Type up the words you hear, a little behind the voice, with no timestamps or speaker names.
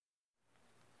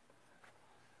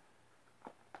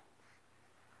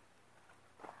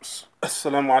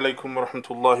السلام عليكم ورحمة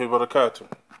الله وبركاته.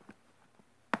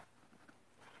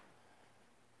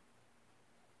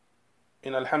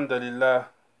 إن الحمد لله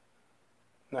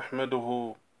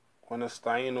نحمده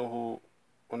ونستعينه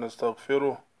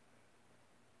ونستغفره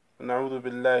ونعوذ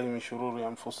بالله من شرور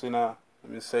أنفسنا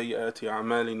ومن سيئات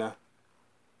أعمالنا.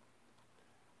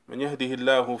 من يهده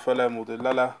الله فلا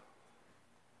مضل له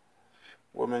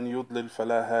ومن يضلل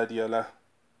فلا هادي له،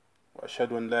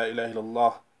 وأشهد أن لا إله إلا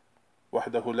الله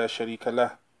وحده لا شريك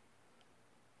له،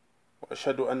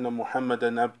 وأشهد أن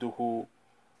محمدا عبده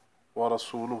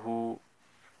ورسوله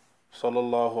صلى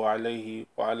الله عليه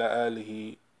وعلى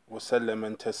آله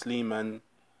وسلم تسليما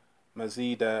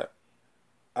مزيدا.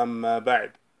 أما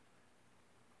بعد،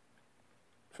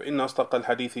 فإن أصدق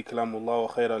الحديث كلام الله،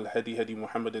 وخير الهدي هدي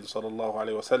محمد صلى الله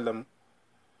عليه وسلم،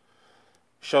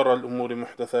 شر الأمور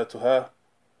محدثاتها،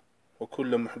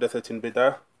 وكل محدثة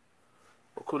بدعة،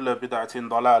 وكل بدعة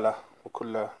ضلالة،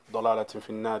 وكل ضلالة في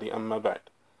النار. أما بعد.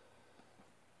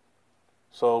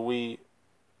 So we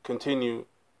continue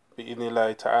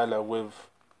bi'idhnillahi ta'ala with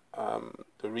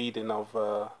the reading of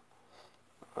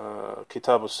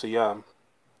Kitab al-Siyam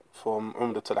from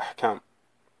Umdat al-Ahkam.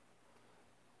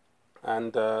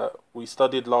 And we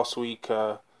studied last week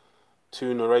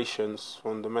two narrations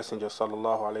from the Messenger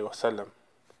sallallahu alaihi wasallam.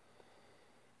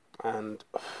 And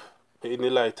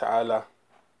bi'idhnillahi ta'ala,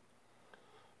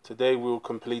 today we will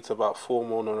complete about 4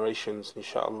 more narrations,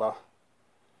 inshallah.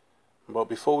 But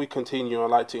before we continue, I'd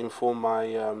like to inform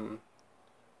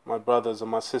my brothers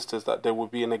and my sisters that there will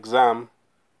be an exam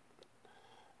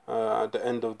at the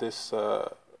end of this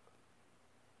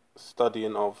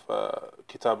studying of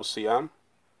Kitab al-Siyam.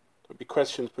 There will be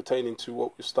questions pertaining to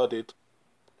what we've studied,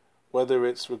 whether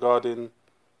it's regarding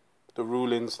the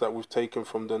rulings that we've taken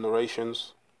from the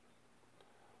narrations,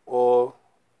 or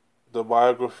the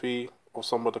biography of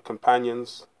some of the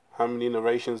companions, how many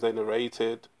narrations they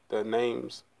narrated, their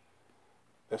names,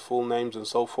 their full names, and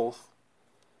so forth.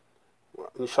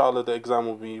 Inshallah, the exam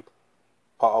will be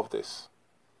part of this.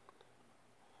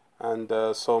 And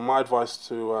so my advice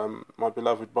to my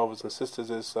beloved brothers and sisters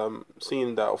is,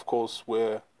 seeing that of course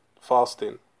we're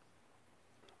fasting,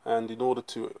 and in order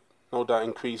to no doubt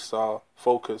increase our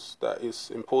focus, that is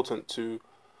important to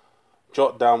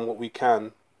jot down what we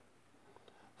can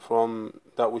from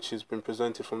that which has been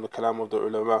presented from the kalam of the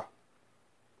ulama,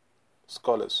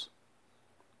 scholars,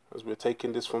 as we're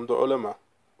taking this from the ulama,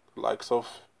 likes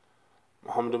of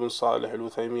Muhammad ibn Salih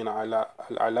al-Uthaymin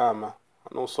al-Alama,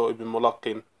 and also Ibn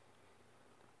Mulaqin,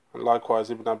 and likewise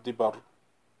Ibn Abdi Barr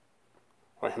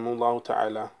rahimahullah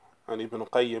ta'ala, and Ibn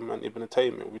Qayyim and Ibn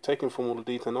Taymiyyah. We're taking from all the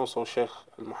detail, and also Shaykh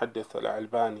al-Muhaddith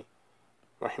al-Albani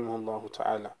rahimahullah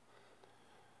ta'ala.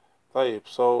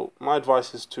 So my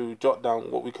advice is to jot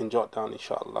down what we can jot down,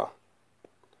 inshallah.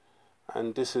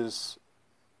 And this is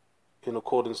in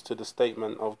accordance to the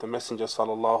statement of the Messenger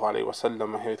sallallahu alayhi wa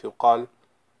sallam, حيث قال: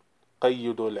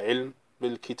 قيد العلم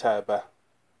بالكتابة،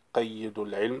 قيد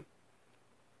العلم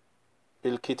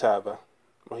بالكتابة.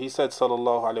 Well, he said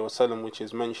sallallahu alayhi wa sallam, which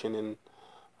is mentioned in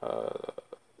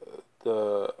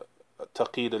the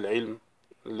تقييد العلم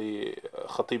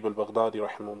لخطيب البغدادي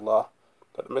رحمه الله,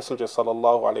 that the Messenger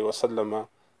sallallahu alayhi wa sallam,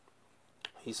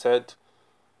 he said,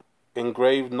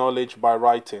 engrave knowledge by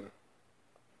writing.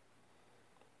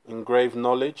 Engrave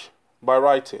knowledge by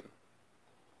writing.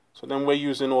 So then we're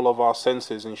using all of our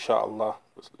senses, inshallah.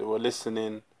 We're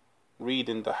listening,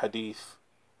 reading the hadith,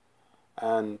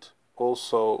 and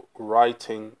also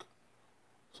writing.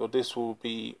 So this will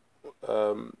be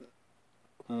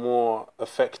more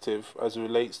effective as it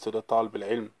relates to the talib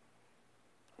al-ilm.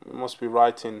 We must be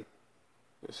writing.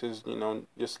 This is,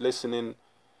 just listening.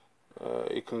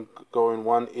 It can go in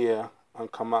one ear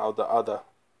and come out of the other,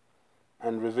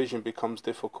 and revision becomes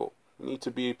difficult. We need to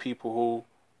be people who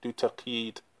do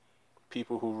taqeed,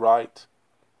 people who write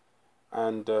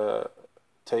and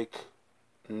take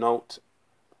note,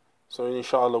 so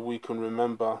inshallah we can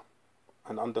remember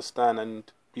and understand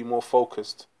and be more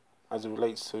focused as it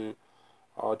relates to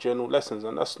our general lessons.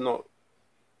 And that's not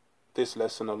this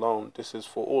lesson alone, this is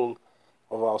for all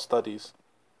of our studies.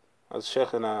 As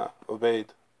Shaykhina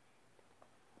Ubaid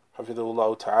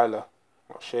hafidhahullah ta'ala,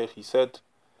 our Shaykh, he said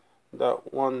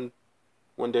that when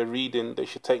they're reading, they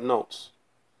should take notes.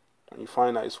 And you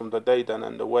find that it's from the daydan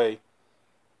and the way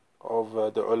of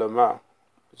the ulama,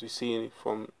 as we see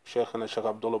from Shaykhina Shaykh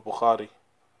Abdullah Bukhari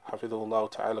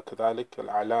hafidhahullah ta'ala kadhalik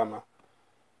al-alama,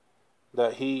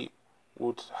 that he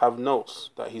would have notes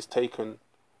that he's taken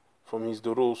from his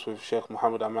durus with Shaykh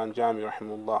Muhammad Aman Jami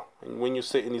rahimahullah. And when you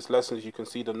sit in his lessons, you can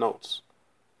see the notes.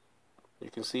 You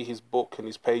can see his book and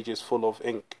his pages full of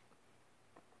ink,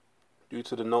 due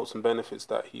to the notes and benefits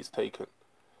that he's taken.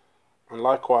 And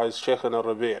likewise, Shaykhana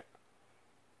Rabi'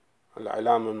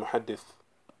 al-Alam al-Muhaddith,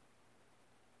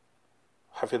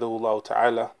 Hafidhahullah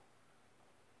Ta'ala,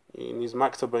 in his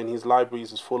maktaba, in his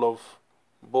libraries, is full of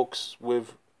books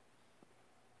with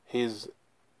his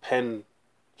penmanship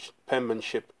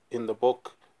in the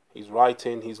book, his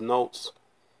writing, his notes.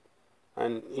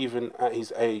 And even at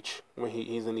his age, when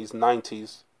he's in his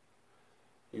 90s,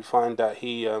 you find that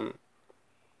he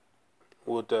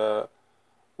would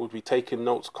be taking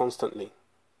notes constantly.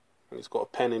 And he's got a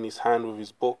pen in his hand with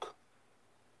his book,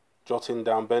 jotting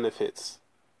down benefits,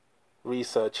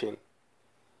 researching,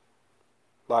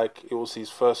 like it was his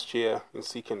first year in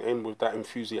seeking ilm, with that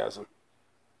enthusiasm.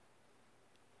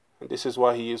 And this is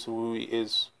why he is who he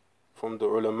is, from the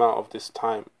ulama of this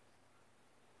time,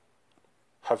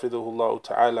 Hafidhahullah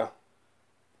Ta'ala.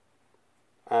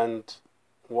 And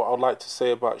what I'd like to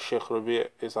say about Shaykh Rabi'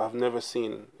 is I've never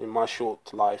seen, in my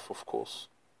short life of course,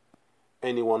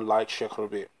 anyone like Shaykh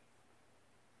Rabi'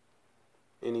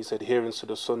 in his adherence to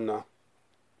the Sunnah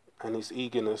and his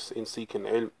eagerness in seeking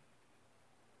ilm,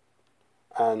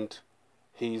 and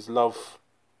his love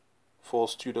for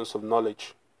students of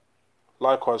knowledge.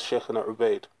 Likewise, Shaykhina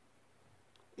Ubaid,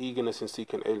 eagerness in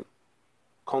seeking ilm,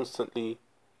 constantly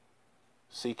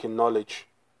seeking knowledge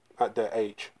at their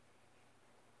age.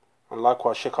 And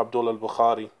likewise, Shaykh Abdul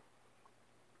al-Bukhari,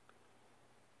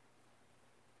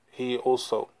 he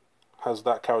also has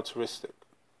that characteristic.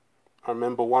 I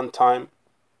remember one time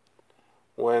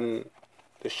when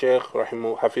the Shaykh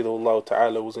Hafidhullah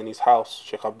Ta'ala was in his house,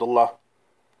 Shaykh Abdullah,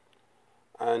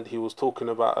 and he was talking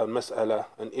about a mas'ala,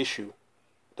 an issue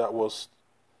that was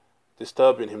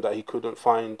disturbing him, that he couldn't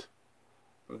find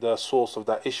the source of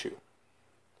that issue.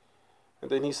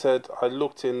 And then he said, I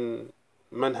looked in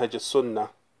Manhaj al-Sunnah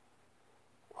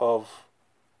of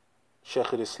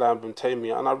Shaykh al-Islam ibn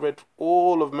Taymiyyah, and I read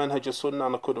all of Manhaj al-Sunnah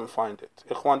and I couldn't find it.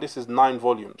 Ikhwan, this is 9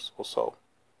 volumes or so.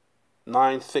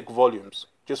 9 thick volumes.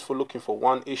 Just for looking for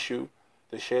one issue,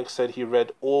 the Shaykh said he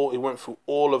went through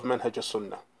all of Manhaj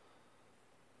al-Sunnah.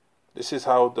 This is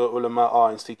how the ulama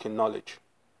are in seeking knowledge.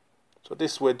 So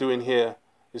this we're doing here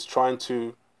is trying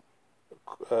to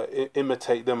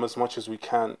imitate them as much as we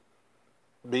can,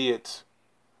 be it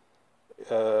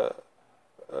no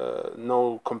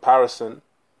comparison,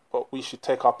 but we should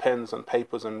take our pens and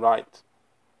papers and write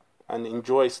and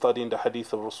enjoy studying the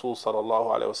hadith of Rasul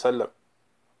sallallahu alaihi wasallam,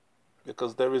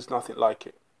 because there is nothing like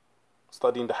it.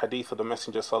 Studying the hadith of the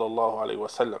Messenger sallallahu alaihi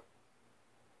wasallam.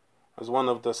 As one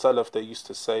of the Salaf, they used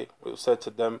to say, it was said to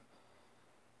them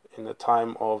in the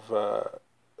time of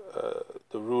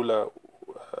the ruler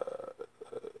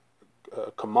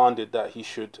commanded that he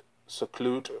should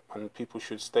seclude and people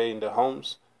should stay in their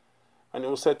homes. And it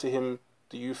was said to him,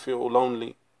 do you feel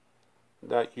lonely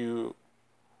that you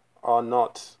are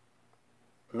not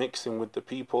mixing with the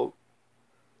people?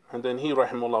 And then he,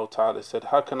 rahimahullah ta'ala, said,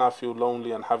 how can I feel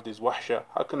lonely and have this wahsha?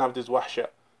 How can I have this wahsha,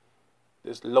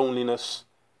 this loneliness,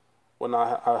 when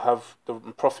I have the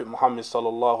Prophet Muhammad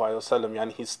sallallahu alaihi wasallam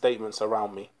and his statements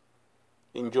around me,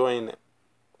 enjoying it?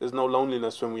 There's no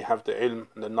loneliness when we have the ilm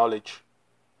and the knowledge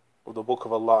of the Book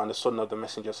of Allah and the Sunnah of the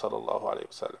Messenger sallallahu alaihi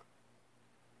wasallam.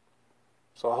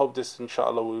 So I hope this,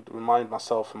 inshallah, would remind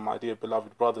myself and my dear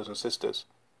beloved brothers and sisters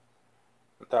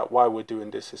that why we're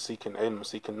doing this is seeking ilm,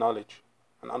 seeking knowledge,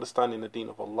 and understanding the deen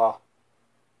of Allah,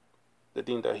 the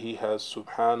deen that He has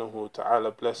subhanahu wa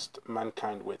ta'ala blessed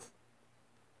mankind with.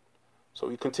 So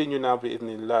we continue now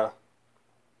bi'idhnillah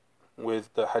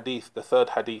with the hadith, the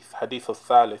third hadith, hadith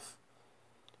al-thalith,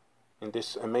 in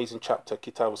this amazing chapter,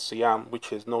 Kitab al-Siyam,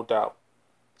 which is no doubt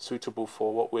suitable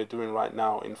for what we're doing right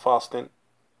now in fasting.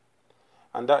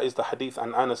 And that is the hadith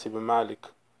an Anas ibn Malik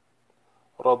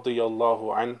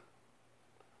radiyallahu an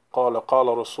قال قال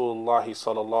رسول الله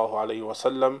صلى الله عليه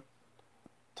وسلم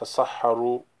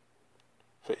تصحروا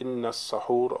فإن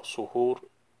السحور سحور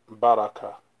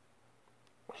بركة.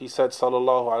 He said,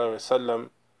 sallallahu alayhi wasallam,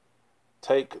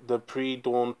 take the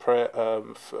pre-dawn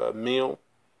meal,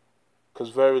 because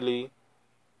verily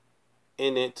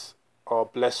in it are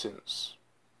blessings.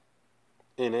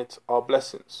 In it are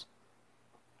blessings.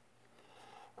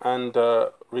 And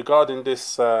regarding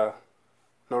this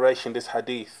narration, this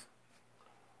hadith,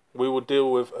 we will deal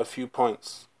with a few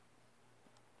points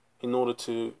in order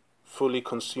to fully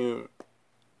consume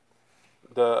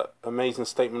the amazing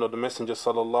statement of the Messenger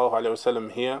sallallahu alaihi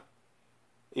wasallam here.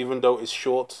 Even though it's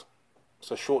short,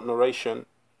 it's a short narration,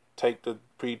 take the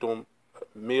pre-dawn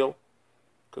meal,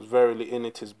 because verily in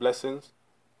it is blessings.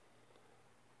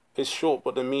 It's short,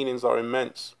 but the meanings are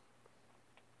immense.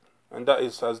 And that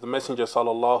is, as the Messenger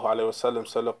sallallahu alaihi wasallam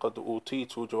said, لَقَدْ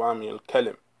أُوتِيتُ جَوَامِعَ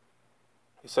الْكَلِمِ.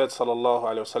 He said sallallahu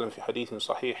alaihi wasallam fi hadith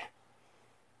sahih,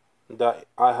 that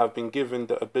I have been given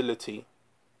the ability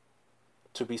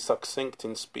to be succinct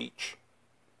in speech,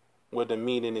 where the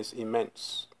meaning is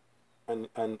immense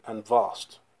and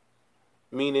vast.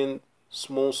 Meaning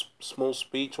small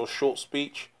speech or short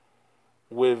speech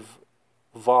with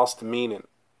vast meaning.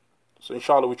 So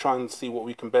inshallah we try and see what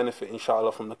we can benefit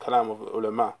inshallah from the kalam of the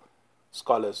ulama,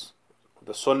 scholars,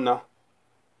 the sunnah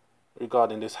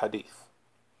regarding this hadith.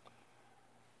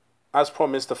 As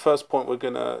promised, the first point we're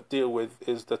going to deal with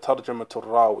is the tarjamatul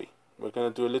rawi. We're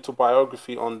going to do a little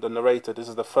biography on the narrator. This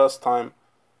is the first time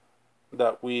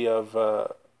that we have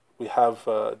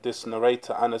this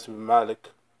narrator, Anas ibn Malik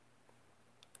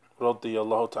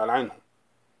radiyallahu ta'ala anhu.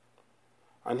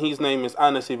 And his name is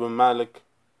Anas ibn Malik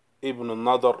ibn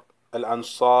al-Nadr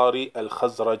al-Ansari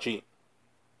al-Khazraji.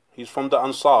 He's from the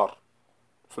Ansar,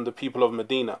 from the people of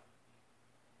Medina.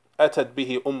 أتت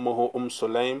به أمه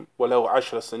سليم وله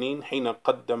 10 سنين حين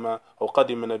قدم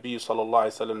النبي صلى الله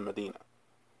عليه وسلم المدينة.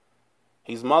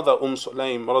 His mother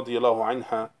Sulaym radiyallahu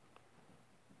anha,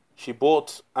 she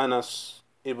brought Anas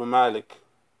ibn Malik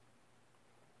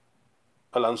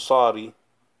al-Ansari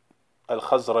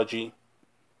al-Khazraji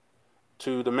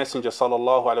to the Messenger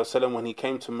sallallahu alaihi wasallam when he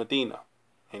came to Medina,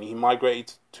 and he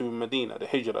migrated to Medina, the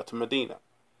Hijrah to Medina.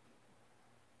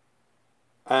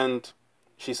 And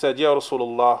she said, Ya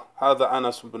Rasulullah, هذا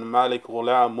أنس بن مالك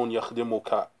غلام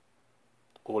يخدمك.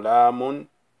 غلام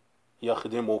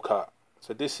يخدمك.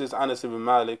 So this is Anas ibn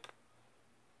Malik,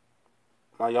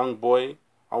 my young boy,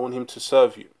 I want him to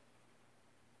serve you.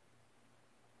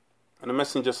 And the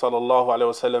Messenger sallallahu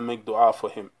alaihi wasallam make dua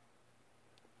for him.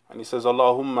 And he says,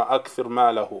 Allahumma akthir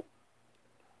malahu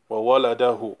wa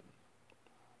waladahu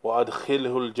wa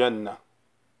adkhilhu al-jannah.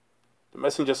 The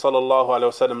Messenger sallallahu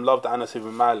alaihi wasallam loved Anas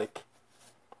ibn Malik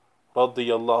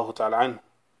radiyallahu ta'ala anhu.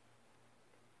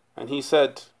 And he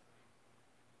said,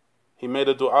 he made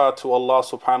a dua to Allah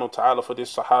subhanahu wa ta'ala for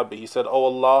this sahabi. He said, Oh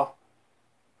Allah,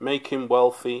 make him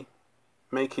wealthy,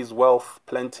 make his wealth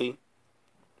plenty,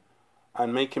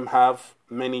 and make him have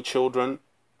many children,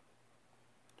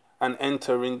 and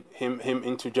enter him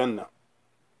into Jannah.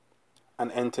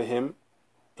 And enter him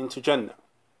into Jannah.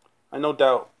 And no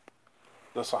doubt,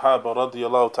 the Sahaba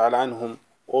radiyallahu ta'ala anhum,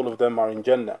 all of them are in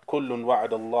Jannah. Kullun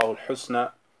wa'ada Allahu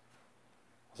al-husna,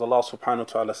 as Allah subhanahu wa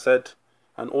ta'ala said,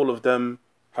 and all of them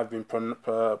have been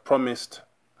promised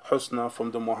husna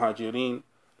from the muhajirin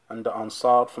and the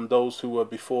ansar, from those who were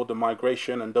before the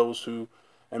migration and those who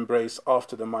embrace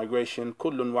after the migration.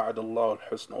 Kullun wa'ada Allahu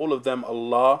al-husna. All of them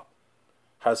Allah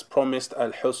has promised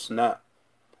al-husna.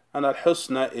 And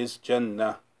al-husna is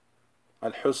Jannah.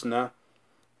 Al-husna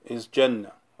is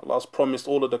Jannah. Allah has promised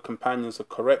all of the companions. The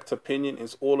correct opinion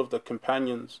is all of the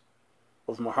companions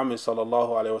of Muhammad sallallahu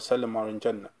alayhi wasallam are in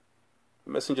Jannah.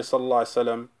 The Messenger sallallahu alayhi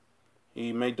wasallam,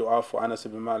 he made dua for Anas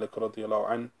ibn Malik radiyallahu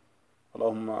anhu.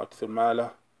 Allahumma akthir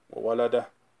malah wa waladah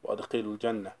wa adkhilhu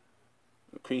al-jannah.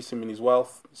 Increase him in his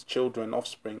wealth, his children,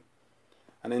 offspring,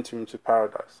 and enter him to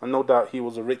paradise. And no doubt he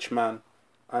was a rich man,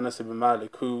 Anas ibn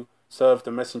Malik, who served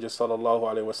the Messenger sallallahu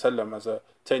alayhi wasallam as a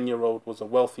 10-year-old, was a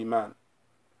wealthy man.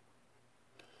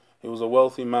 He was a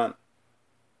wealthy man.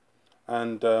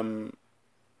 And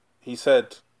he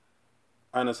said,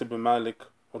 Anas ibn Malik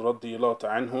radiyallahu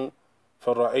anhu,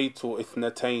 فَرَأَيْتُ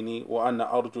إِثْنَتَيْنِ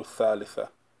وَأَنَا أَرْجُ الثَّالِثَةِ.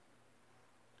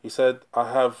 He said,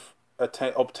 I have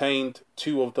obtained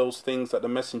 2 of those things that the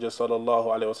Messenger sallallahu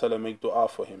alaihi wasallam made dua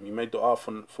for him. He made dua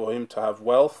for him to have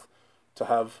wealth, to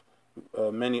have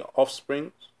many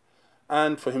offspring,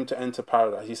 and for him to enter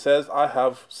paradise. He says, I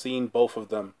have seen both of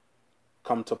them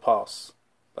come to pass.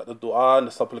 That the dua and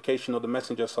the supplication of the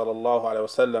Messenger sallallahu alaihi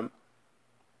wasallam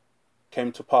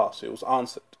came to pass. It was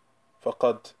answered.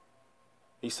 فَقَدْ.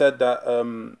 He said that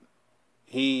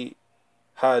he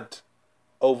had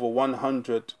over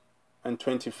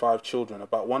 125 children,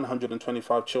 about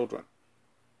 125 children.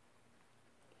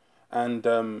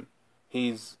 And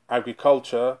his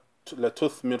agriculture,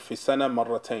 لَتُثْمِرْ فِي سَنَةٍ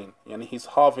مَرَّتَيْنِ. Yani his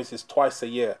harvest is twice a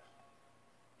year.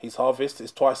 His harvest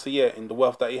is twice a year in the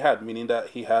wealth that he had, meaning that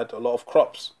he had a lot of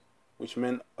crops, which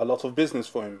meant a lot of business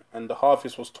for him. And the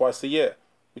harvest was twice a year,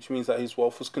 which means that his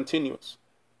wealth was continuous.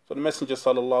 So the Messenger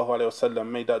sallallahu alaihi wasallam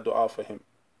made that dua for him.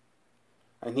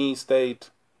 And he stayed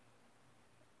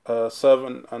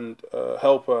servant and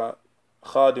helper,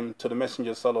 khadim to the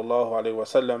Messenger sallallahu alaihi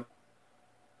wasallam.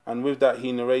 And with that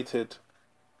he narrated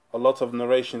a lot of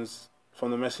narrations from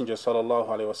the Messenger sallallahu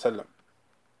alaihi wasallam.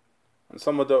 And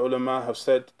some of the ulama have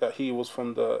said that he was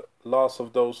from the last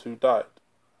of those who died,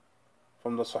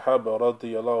 from the Sahaba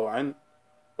radiyallahu anhu.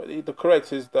 But the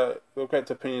correct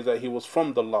opinion is that he was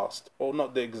from the last, or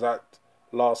not the exact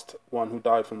last one who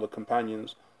died from the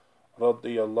companions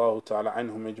radiyallahu ta'ala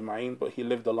anhum ajma'in, but he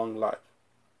lived a long life.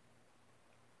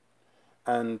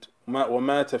 And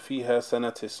وَمَاتَ فِيهَا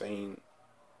سَنَةَ تِسْعِينَ.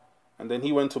 And then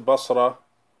he went to Basra.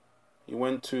 He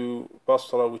went to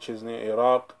Basra, which is near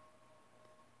Iraq,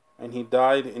 and he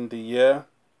died in the year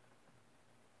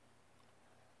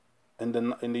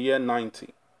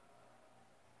 90.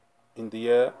 In the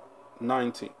year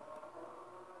 90.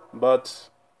 But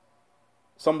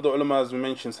some of the ulama, as we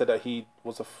mentioned, said that he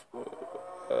was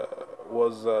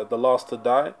the last to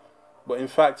die. But in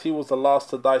fact, he was the last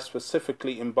to die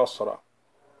specifically in Basra.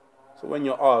 So when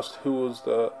you're asked who was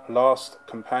the last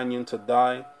companion to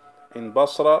die in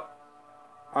Basra,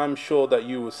 I'm sure that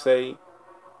you will say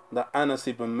that Anas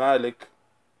ibn Malik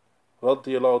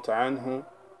radiyallahu anhu,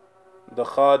 the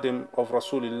khadim of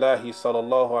Rasulullah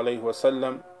sallallahu alayhi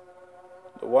wasallam,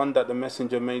 the one that the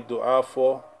Messenger made dua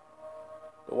for,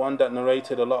 the one that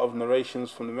narrated a lot of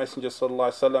narrations from the Messenger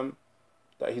sallallahu alayhi wasallam,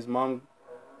 that his mom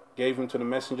gave him to the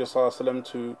Messenger sallallahu alayhi wasallam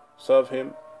to serve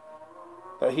him,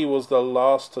 that he was the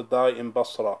last to die in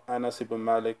Basra, Anas ibn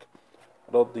Malik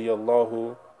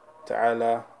radiyallahu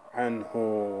ta'ala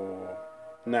anhu.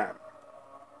 Na'am.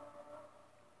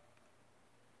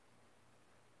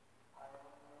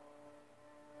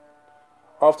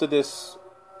 After this,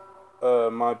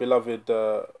 my beloved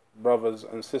brothers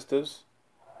and sisters,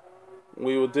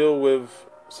 we will deal with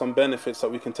some benefits that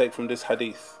we can take from this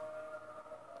hadith.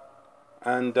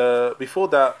 And before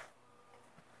that,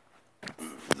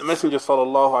 the Messenger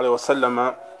sallallahu alaihi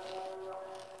wasallam,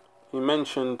 he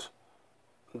mentioned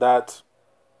that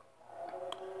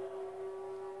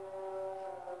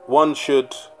one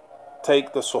should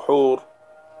take the suhoor,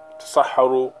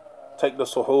 tasahharu, take the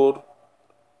suhoor,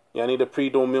 yani the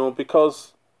pre-dawn meal,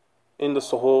 because in the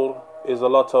suhoor is a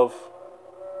lot of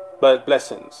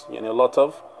blessings, yani a lot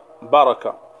of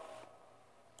barakah.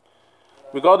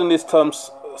 Regarding these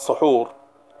terms, suhoor,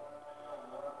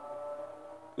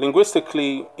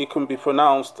 linguistically it can be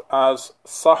pronounced as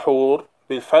sahur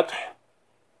bil fath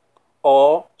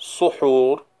or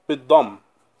suhoor bil dam.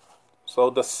 So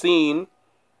the sin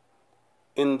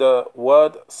in the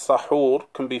word sahur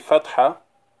can be fatha,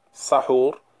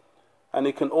 sahur, and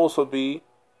it can also be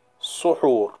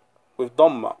suhoor with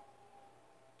dhamma.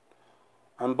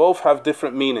 And both have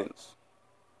different meanings.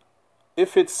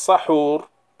 If it's sahur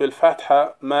bil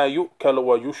fatha, ma yu'kal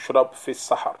wa yushrab fi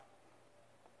sahar,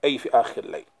 ay fi akhir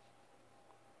layl.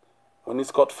 When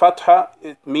it's got fatha,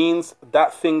 it means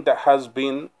that thing that has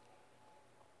been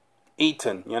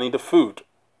eaten, yani the food.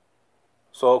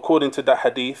 So according to that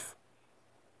hadith,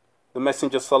 the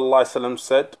Messenger sallallahu alaihi wasallam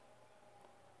said,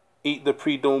 eat the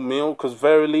pre-dawn meal, because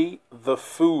verily the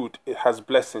food, it has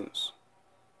blessings.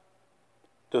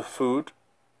 The food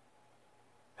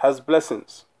has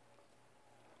blessings.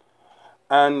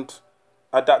 And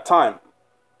at that time.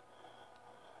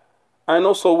 And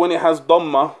also when it has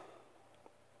dhamma,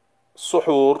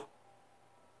 suhoor,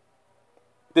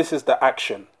 this is the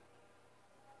action.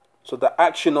 So the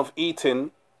action of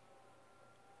eating,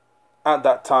 at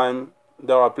that time,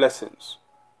 there are blessings.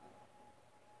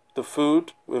 The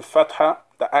food with fatha,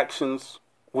 the actions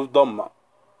with dhamma.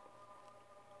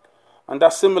 And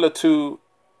that's similar to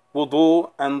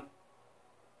wudu and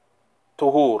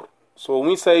tuhur. So when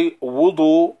we say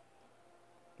wudu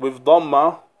with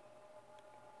dhamma,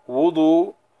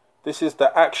 wudu, this is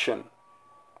the action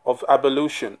of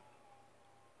ablution.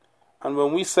 And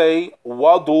when we say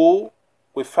wadu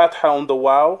with fatha on the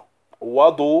waw,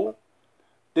 wadu,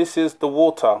 this is the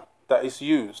water that is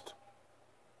used.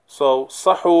 So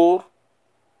sahur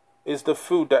is the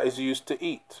food that is used to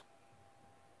eat,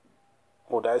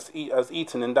 or that is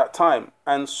eaten in that time.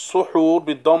 And suhoor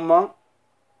bidhamma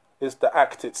is the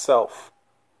act itself.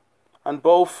 And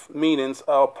both meanings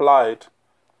are applied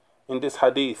in this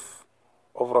hadith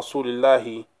of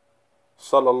Rasulullah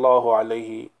sallallahu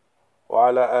alayhi wa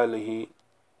ala alihi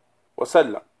wa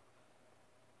sallam.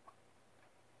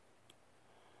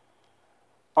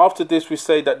 After this, we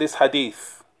say that this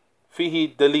hadith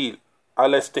فيه دليل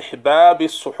على استحباب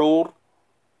السحور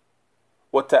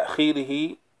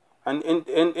وتأخيره. And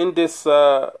in this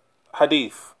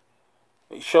hadith,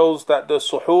 it shows that the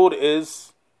suhoor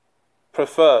is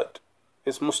preferred,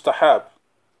 is mustahab,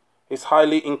 is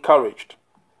highly encouraged.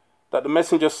 That the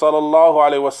Messenger sallallahu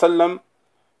alaihi wasallam,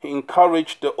 he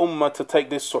encouraged the ummah to take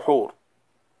this suhoor.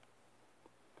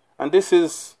 And this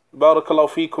is,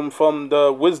 barakallahu feekum, from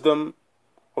the wisdom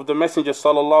of the Messenger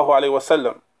sallallahu alaihi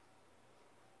wasallam,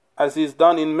 as is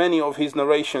done in many of his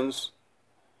narrations,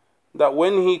 that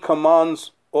when he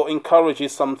commands or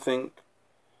encourages something,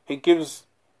 he gives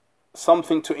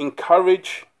something to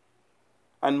encourage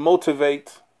and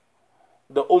motivate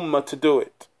the ummah to do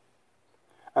it.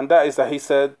 And that is that he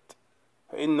said,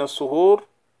 فَإِنَّ السُّحُورِ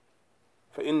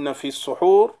فَإِنَّ فِي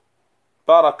السُّحُورِ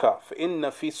baraka, فَإِنَّ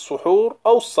فِي السُّحُورِ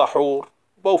أو السَّحُورِ.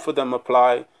 Both of them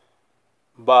apply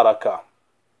baraka.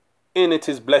 In it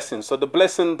is blessings. So the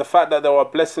blessing, the fact that there are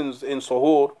blessings in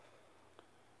suhoor,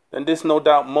 then this no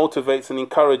doubt motivates and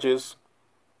encourages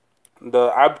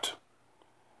the abd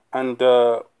and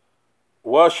the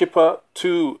worshipper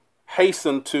to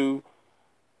hasten to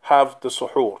have the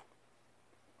suhoor.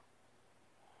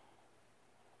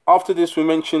 After this, we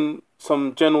mention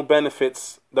some general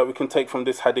benefits that we can take from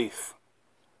this hadith.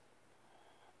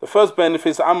 The first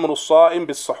benefit is amru sa'im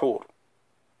bis suhoor,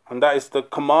 and that is the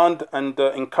command and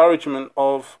the encouragement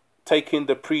of taking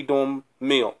the pre-dawn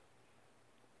meal.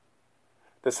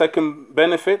 The second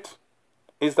benefit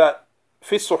is that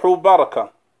fi suhoor baraka,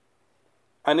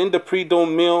 and in the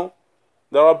pre-dawn meal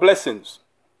there are blessings.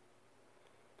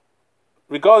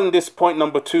 Regarding this point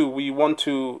number 2, we want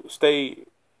to stay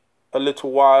a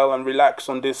little while and relax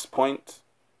on this point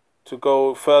to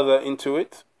go further into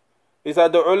it. Is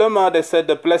that the ulama, they said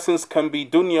the blessings can be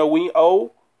dunyawi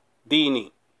or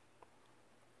dini.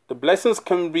 The blessings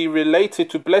can be related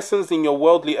to blessings in your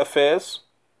worldly affairs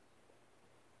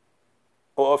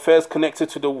or affairs connected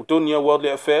to the dunya, worldly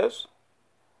affairs,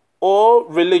 or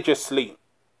religiously.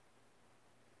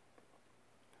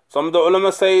 Some of the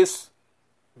ulama says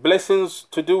blessings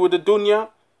to do with the dunya,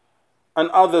 and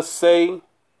others say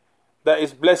that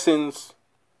is blessings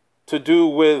to do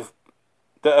with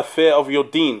the affair of your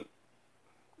deen,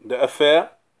 the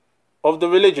affair of the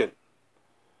religion.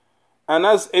 And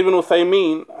as Ibn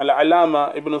Uthaymeen,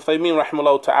 Al-Alama Ibn Uthaymeen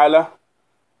rahimahullah ta'ala,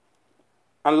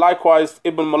 and likewise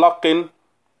Ibn Mulaqin,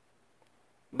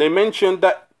 they mentioned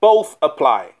that both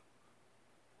apply.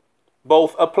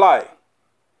 Both apply.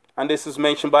 And this is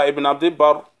mentioned by Ibn Abd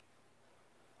al-Barr,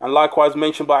 and likewise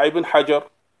mentioned by Ibn Hajar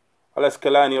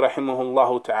al-Asqalani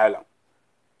rahimahullah ta'ala.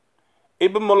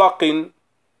 Ibn Mulaqin,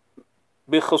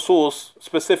 بخصوص,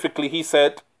 specifically, he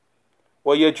said,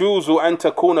 وَيَجُوزُ أَن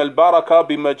تَكُونَ الْبَرَكَةُ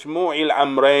بِمَجْمُوعِ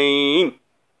الْأَمْرَيْنِ.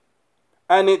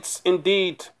 And it's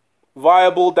indeed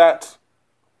viable that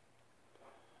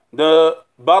the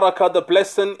barakah, the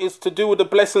blessing, is to do with the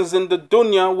blessings in the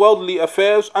dunya, worldly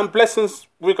affairs, and blessings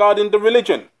regarding the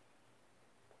religion.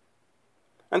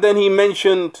 And then he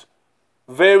mentioned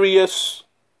various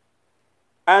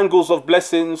angles of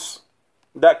blessings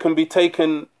that can be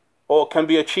taken or can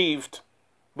be achieved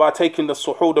by taking the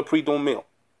suhoor, the pre-dawn meal.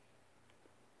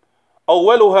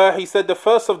 أولها, he said, the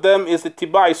first of them is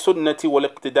اتباع السنة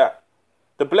والاقتداء,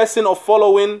 the blessing of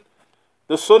following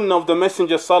the sunnah of the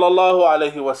Messenger sallallahu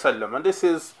alaihi wasallam. And this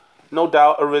is no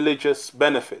doubt a religious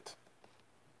benefit.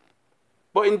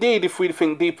 But indeed, if we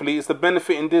think deeply, it's the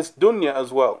benefit in this dunya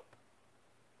as well.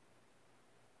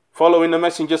 Following the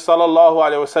Messenger sallallahu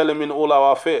alaihi wasallam in all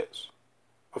our affairs.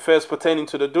 Affairs pertaining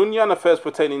to the dunya and affairs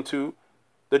pertaining to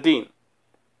the deen.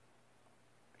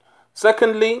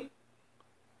 Secondly,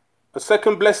 the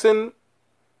second blessing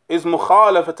is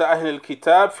مخالفة أهل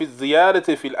الكتاب في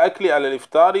الزيادة في الأكل على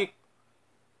الإفطار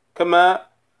كما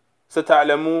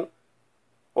ستعلموا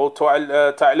أو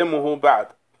تعلمه بعد.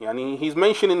 يعني he's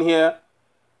mentioning here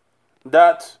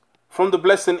that from the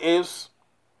blessing is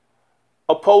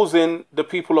opposing the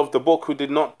people of the book who did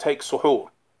not take suhoor.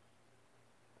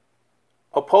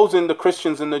 Opposing the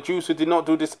Christians and the Jews who did not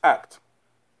do this act.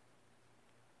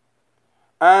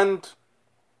 And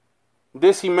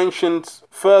this he mentioned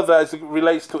further as it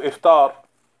relates to iftar.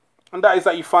 And that is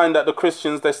that you find that the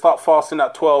Christians, they start fasting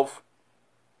at 12.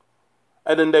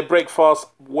 And then they break fast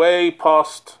way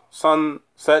past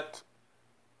sunset.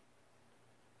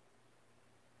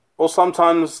 Or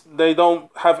sometimes they don't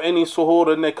have any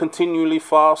suhoor and they continually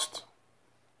fast.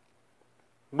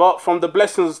 But from the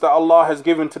blessings that Allah has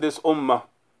given to this ummah,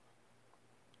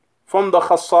 from the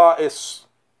khasa'is,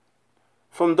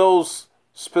 from those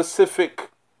specific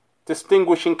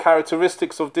distinguishing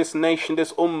characteristics of this nation,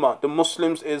 this ummah, the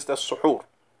Muslims, is the suhoor.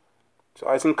 So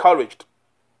it's encouraged.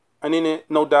 And in it,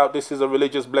 no doubt, this is a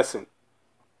religious blessing.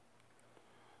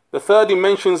 The third, he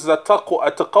mentions the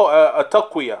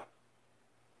taqwiya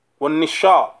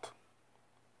والنشاط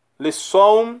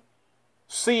للصوم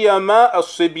سيما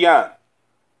الصبيان.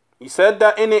 He said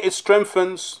that in it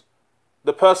strengthens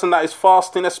the person that is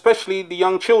fasting, especially the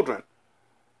young children.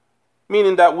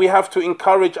 Meaning that we have to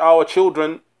encourage our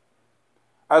children,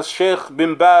 as Sheikh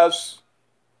bin Baz,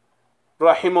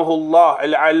 rahimahullah,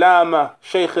 al-alama,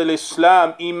 Sheikh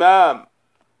al-Islam, Imam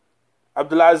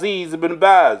Abdul Aziz bin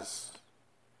Baz,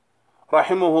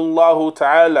 rahimahullah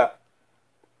ta'ala,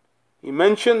 he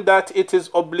mentioned that it is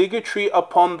obligatory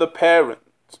upon the parent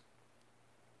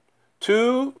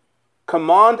to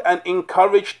command and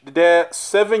encourage their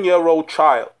 7-year-old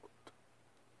child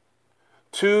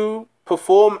to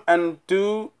perform and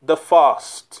do the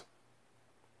fast.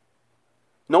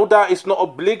 No doubt it's not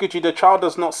obligatory, the child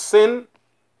does not sin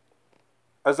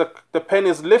as the pen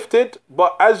is lifted,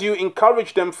 but as you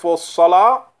encourage them for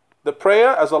salah, the prayer,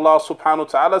 as Allah subhanahu wa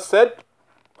ta'ala said,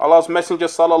 Allah's Messenger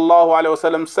sallallahu alayhi wa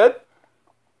sallam said,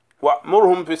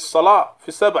 وَأْمُرْهُمْ فِي الصَّلَاةِ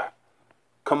فِي سَبْعٍ.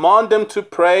 Command them to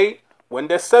pray when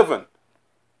they're 7.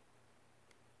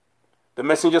 The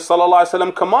Messenger sallallahu alayhi wa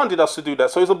sallam commanded us to do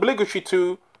that. So it's obligatory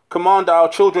to command our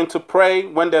children to pray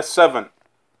when they're 7.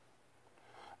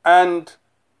 And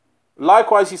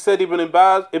likewise he said, Ibn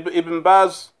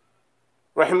Baz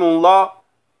rahimahullah,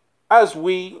 as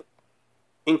we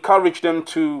encourage them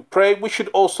to pray, we should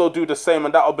also do the same,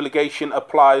 and that obligation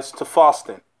applies to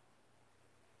fasting.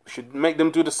 We should make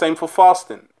them do the same for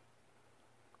fasting.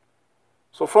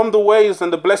 So from the ways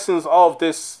and the blessings of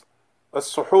this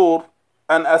as-suhoor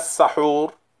and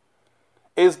as-sahur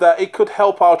is that it could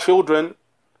help our children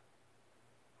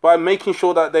by making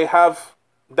sure that they have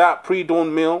that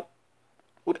pre-dawn meal,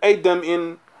 would aid them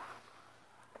in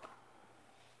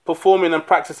performing and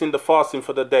practicing the fasting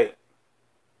for the day.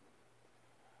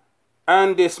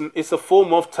 And it's a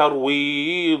form of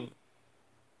tarweed,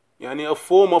 a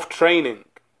form of training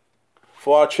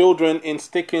for our children in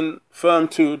sticking firm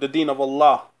to the deen of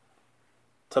Allah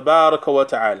tabaraka wa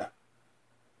ta'ala.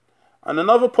 And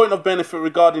another point of benefit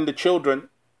regarding the children,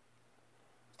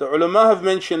 the ulama have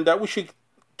mentioned that we should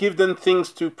give them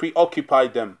things to preoccupy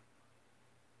them.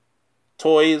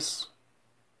 Toys,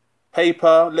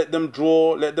 paper, let them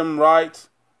draw, let them write,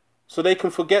 so they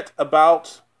can forget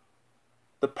about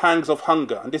the pangs of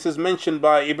hunger. And this is mentioned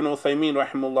by Ibn Uthaymeen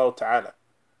rahimahullah ta'ala,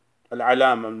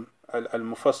 al-alam,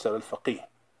 al-mufassir, al-faqih,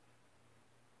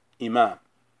 imam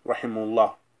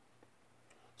rahimahullah.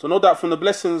 So no doubt from the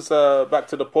blessings, back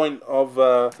to the point of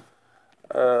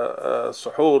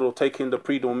suhoor, or taking the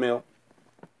pre-dawn meal,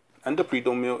 and the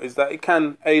pre-dawn meal, is that it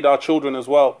can aid our children as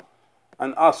well,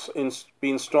 and us in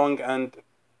being strong and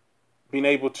being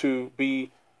able to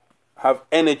have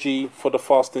energy for the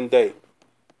fasting day.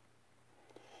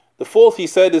 The fourth, he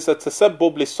said, is a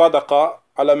tasabbub lis-sadaqa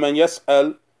ala man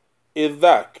yas'al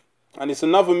idhak. And it's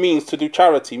another means to do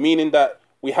charity, meaning that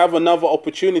we have another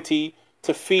opportunity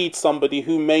to feed somebody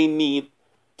who may need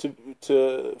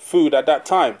to food at that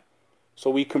time. So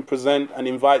we can present and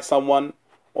invite someone,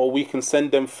 or we can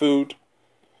send them food,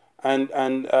 and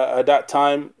at that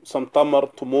time some tamar,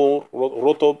 tumur,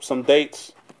 rutub, some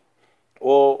dates,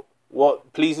 or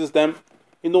what pleases them,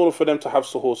 in order for them to have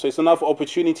suhoor. So it's another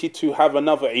opportunity to have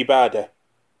another ibadah.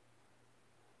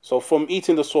 So from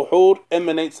eating the suhoor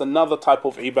emanates another type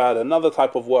of ibadah, another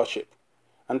type of worship,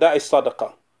 and that is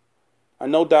sadaqah.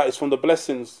 And no doubt it's from the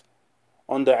blessings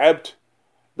on the abd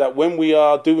that when we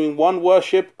are doing one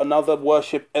worship, another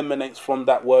worship emanates from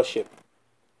that worship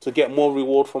to get more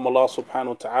reward from Allah subhanahu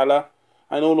wa ta'ala.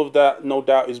 And all of that, no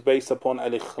doubt, is based upon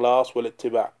al-ikhlas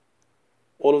wal-ittiba'.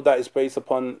 All of that is based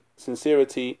upon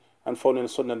sincerity and following the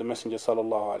sunnah of the Messenger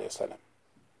sallallahu alayhi wa sallam.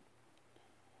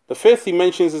 The fifth he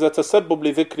mentions is a tasabbub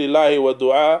li dhikri Allahi wa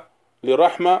du'a li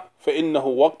rahma fa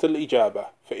innahu waqtul ijabah.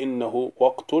 Fa innahu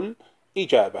waqtul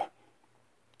ijabah.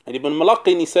 And Ibn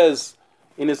Malaqin, he says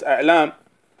in his A'lam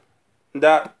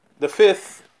that the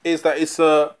fifth is that it's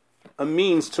a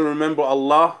means to remember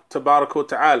Allah tabaraka wa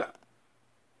ta'ala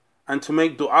and to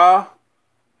make dua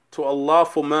to Allah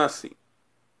for mercy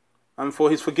and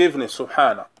for His forgiveness,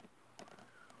 subhanahu.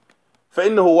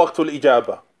 فَإِنَّهُ وَقْتُ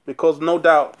الْإِجَابَةِ. Because no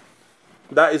doubt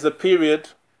that is a period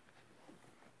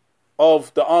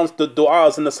of the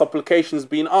du'as and the supplications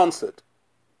being answered.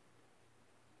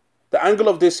 The angle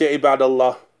of this, ya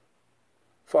ibadallah,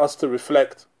 for us to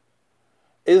reflect,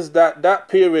 is that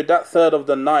period, that third of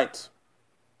the night,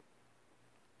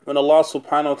 when Allah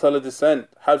subhanahu wa ta'ala descend,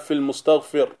 حَلْفِ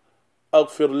الْمُسْتَغْفِرِ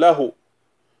أَغْفِرْ لَهُ,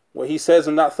 where He says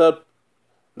in that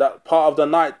part of the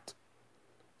night,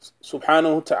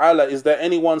 subhanahu wa ta'ala, is there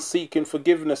anyone seeking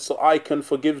forgiveness so I can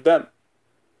forgive them?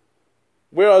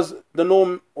 Whereas the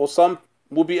norm, or some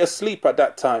will be asleep at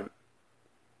that time.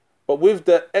 But with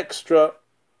the extra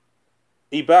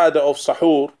ibadah of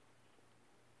sahur,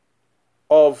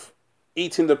 of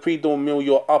eating the pre-dawn meal,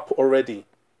 you're up already,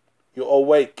 you're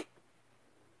awake.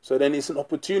 So then it's an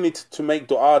opportunity to make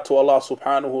dua to Allah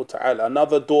subhanahu wa ta'ala.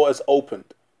 Another door is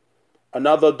opened.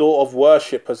 Another door of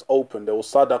worship has opened. There was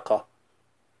sadaqah,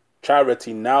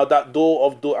 charity. Now that door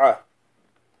of dua,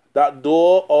 that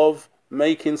door of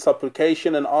making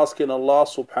supplication and asking Allah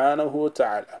subhanahu wa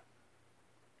ta'ala.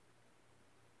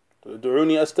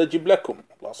 Du'uni astajib lakum.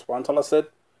 Allah subhanahu wa ta'ala said,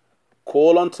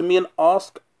 call unto me and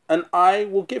ask, and I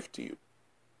will give to you.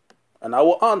 and I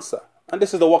will answer. And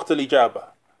this is the waqt al-ijaba,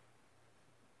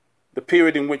 the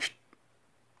period in which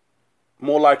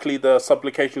more likely the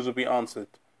supplications will be answered.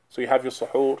 So you have your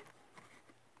suhoor,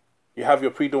 you have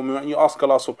your pre-dawn meal, and you ask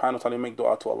Allah subhanahu wa ta'ala, you make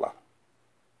dua to Allah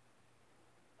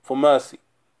for mercy,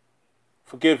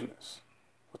 forgiveness,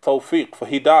 for tawfiq, for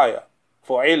hidayah,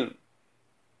 for ilm,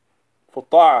 for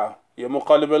ta'ah, ya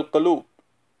muqallib al-qulub.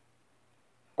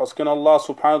 Asking Allah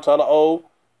subhanahu wa ta'ala, oh,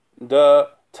 the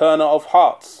turner of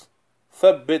hearts,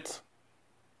 thabbit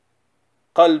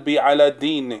qalbi ala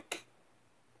dinik,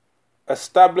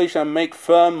 establish and make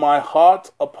firm my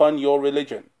heart upon your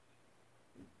religion.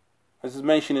 This is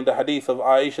mentioned in the hadith of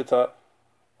Aisha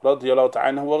radiyallahu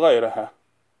anha wa ghayraha.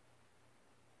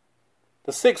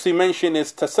 The sixth he mentioned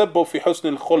is tasabbub fi husn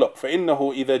al-khuluq,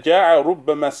 فإنه إذا جاع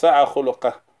ربما ساء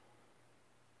خلقه.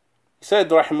 He said,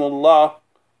 rahimahullah,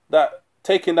 that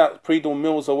taking that pre-dawn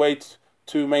meals away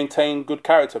to maintain good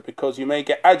character, because you may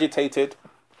get agitated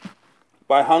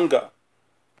by hunger,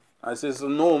 as is the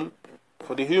norm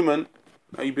for the human.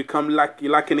 You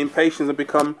lack in impatience and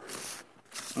become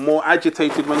more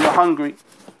agitated when you're hungry.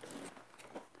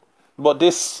 But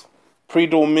this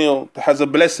pre-dawn meal has a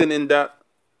blessing in that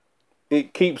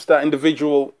it keeps that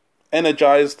individual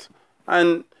energized,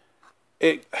 and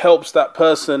it helps that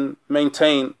person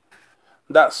maintain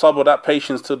that sabr, that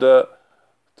patience to the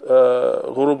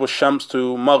ghurub al-shams,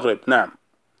 to maghrib. Now,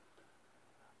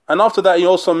 and after that he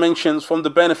also mentions from the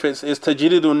benefits is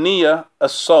tajridun niyyah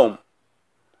as-sawm,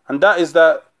 and that is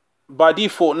that by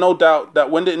default, no doubt,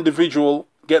 that when the individual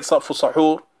gets up for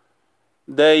sahur,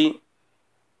 they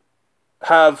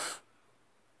have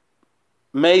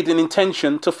made an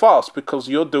intention to fast, because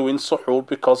you're doing suhoor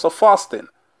because of fasting.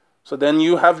 So then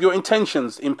you have your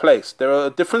intentions in place. There are a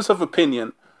difference of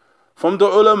opinion from the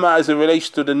ulama as it relates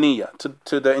to the niyyah,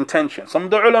 to the intention. Some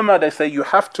of the ulama, they say you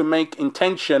have to make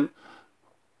intention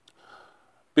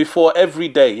before every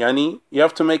day. Yani, you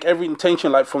have to make every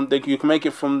intention, like you can make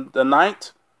it from the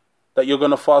night that you're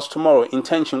going to fast tomorrow.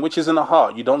 Intention, which is in the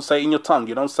heart. You don't say it in your tongue.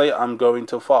 You don't say, I'm going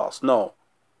to fast. No.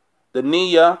 The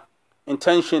niyyah,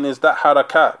 intention, is that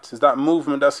harakat, is that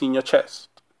movement that's in your chest,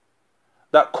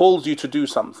 that calls you to do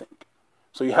something.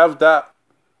 So you have that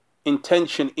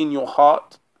intention in your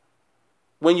heart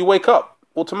when you wake up,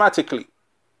 automatically,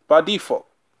 by default,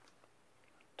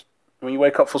 when you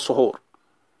wake up for suhoor.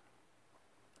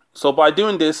 So by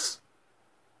doing this,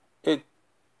 it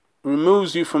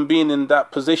removes you from being in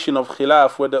that position of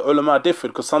khilaf where the ulama differ,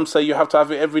 because some say you have to have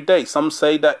it every day. Some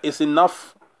say that it's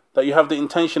enough that you have the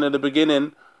intention at the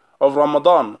beginning of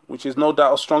Ramadan, which is no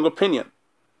doubt a strong opinion.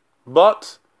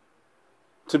 But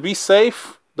to be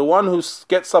safe, the one who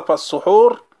gets up at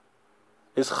suhoor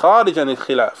is kharij an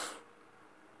al-khilaf.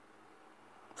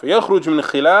 فيخرج من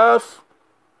الخلاف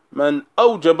من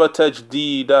أوجب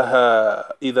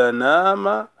تجديدها إذا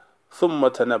نام ثم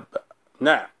تنبأ.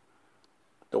 Now,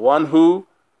 the one who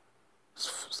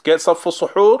gets up for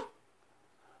suhoor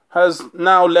has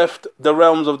now left the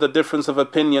realms of the difference of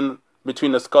opinion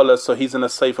between the scholars, so he's in a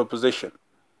safer position.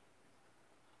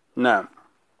 Now,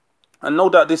 and know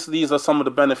that these are some of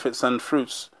the benefits and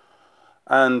fruits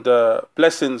and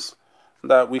blessings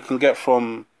that we can get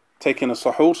from taking a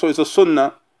suhoor. So it's a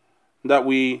sunnah that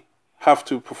we have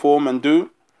to perform and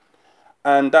do,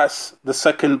 and that's the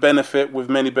second benefit with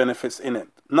many benefits in it.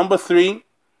 Number 3,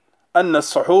 أن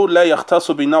السحور لا يختص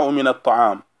بنوع من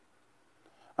الطعام,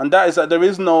 and that is that there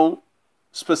is no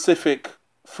specific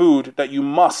food that you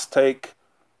must take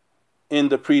in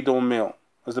the pre-dawn meal.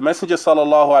 As the Messenger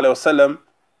sallallahu alaihi wasallam,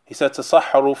 he said,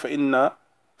 "Tasahharu fa inna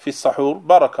fi sahur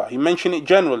barakah." He mentioned it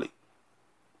generally,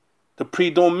 the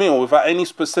pre-dawn meal, without any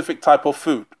specific type of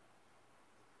food.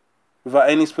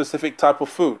 Without any specific type of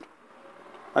food.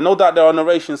 I know that there are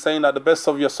narrations saying that the best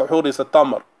of your suhoor is a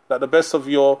tamar, that the best of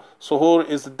your suhoor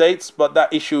is the dates, but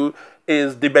that issue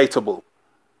is debatable.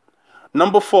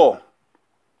 Number 4,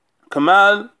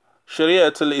 Kamal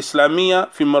Shari'at al-Islamiyya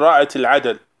fi Mara'at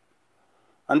al-Adl,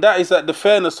 and that is that the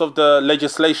fairness of the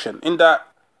legislation, in that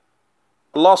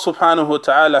Allah subhanahu wa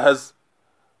ta'ala has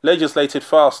legislated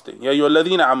fasting. Ya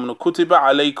ayyuhalladhina amanu kutiba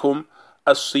alaykum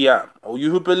as-siyam, or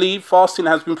you who believe, fasting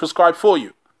has been prescribed for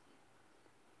you.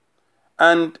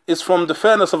 And it's from the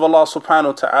fairness of Allah subhanahu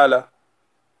wa ta'ala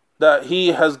that He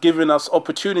has given us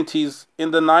opportunities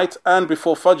in the night and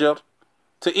before Fajr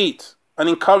to eat, and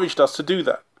encouraged us to do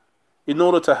that in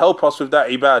order to help us with that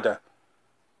ibadah.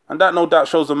 And that no doubt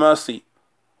shows the mercy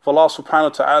of Allah subhanahu wa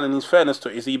ta'ala and His fairness to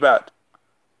His ibad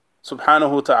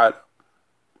subhanahu wa ta'ala.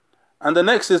 And the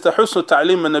next is the husn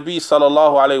ta'lim al-Nabi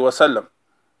sallallahu alayhi wa sallam.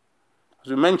 As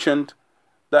we mentioned,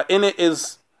 that in it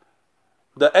is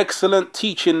the excellent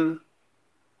teaching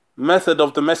method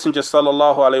of the Messenger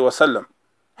sallallahu alaihi wasallam.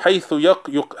 حيث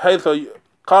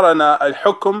قرن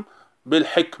الحكم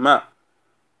بالحكمة.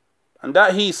 And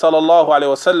that he sallallahu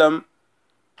alaihi wasallam,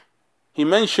 he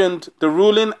mentioned the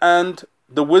ruling and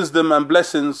the wisdom and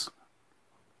blessings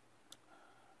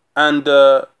and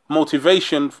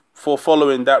motivation for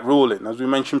following that ruling, as we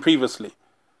mentioned previously.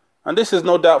 And this is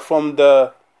no doubt from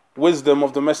the wisdom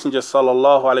of the Messenger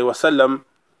sallallahu alaihi wasallam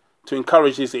to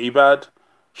encourage his ibad,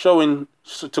 showing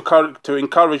to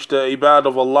encourage the ibad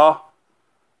of Allah,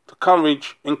 to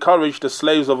encourage the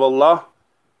slaves of Allah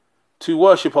to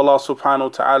worship Allah subhanahu wa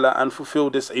ta'ala and fulfill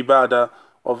this ibadah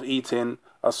of eating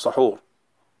as-sahur.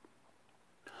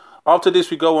 After this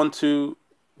we go on to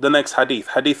the next hadith,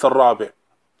 hadith al-rabi'.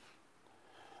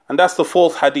 And that's the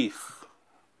fourth hadith.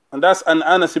 And that's an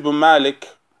Anas ibn Malik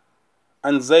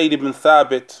and Zayd ibn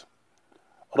Thabit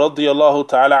radiyallahu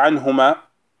ta'ala anhuma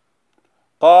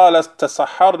قال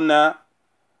تسحرنا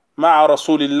مع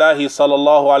رسول الله صلى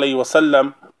الله عليه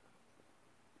وسلم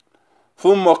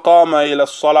ثم قام إلى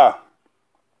الصلاة.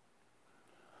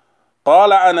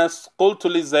 قال أنس قلت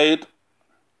لزيد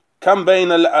كم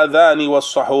بين الأذان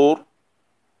والسحور؟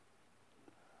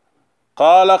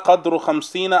 قال قدر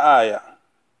 50 آية.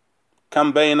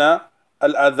 كم بين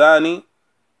الأذان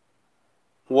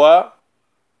والسحور؟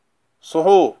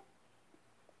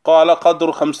 قال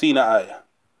قدر 50 آية.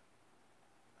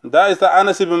 That is the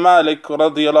Anas ibn Malik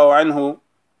radiyallahu anhu,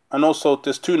 and also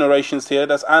there's two narrations here.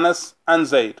 That's Anas and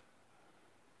Zayd,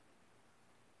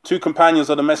 two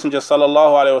companions of the Messenger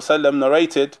sallallahu alaihi wasallam,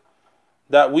 narrated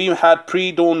that we had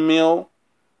pre-dawn meal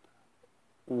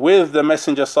with the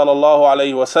Messenger sallallahu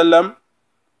alaihi wasallam,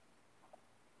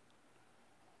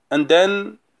 and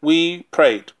then we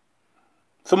prayed.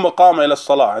 ثم قام إلى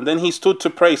الصلاة, and then he stood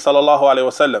to pray sallallahu alaihi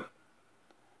wasallam.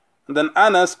 And then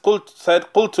Anas said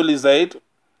قلت لزيد,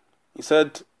 he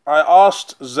said, I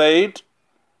asked Zayd,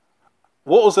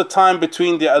 what was the time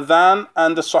between the adhan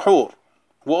and the sahur?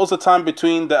 What was the time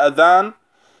between the adhan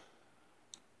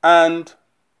and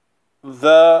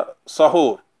the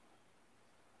sahur?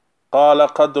 قال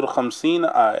قدر 50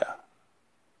 آية.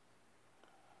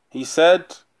 He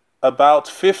said about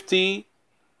 50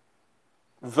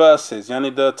 verses.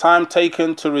 Yani the time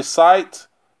taken to recite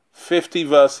 50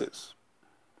 verses.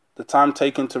 The time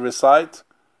taken to recite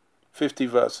 50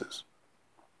 verses.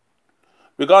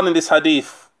 Regarding this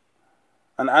hadith,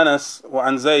 and Anas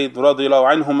وعن زيد رضي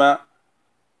الله عنهما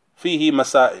فيه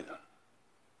مسائل,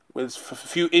 with a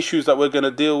few issues that we're going to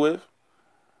deal with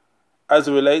as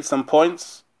it relates, some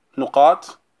points,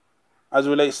 nuqat, as it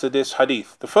relates to this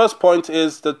hadith. The first point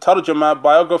is the tarjama,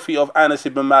 biography of Anas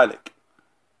ibn Malik.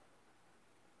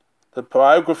 The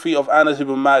biography of Anas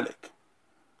ibn Malik.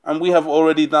 And we have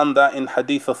already done that in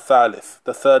hadith al-thalith,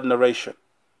 the third narration.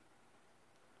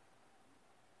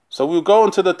 So we'll go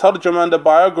into the tarjama and the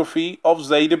biography of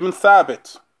Zayd ibn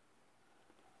Thabit.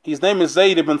 His name is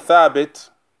Zayd ibn Thabit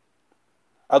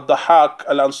al-Dahhak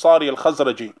al-Ansari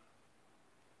al-Khazraji.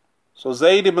 So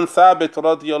Zayd ibn Thabit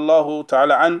radiyallahu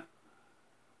ta'ala an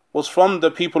was from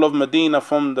the people of Medina,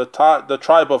 from the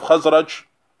tribe of Khazraj,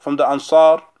 from the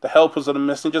Ansar, the helpers of the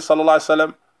Messenger sallallahu alaihi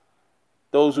wasallam,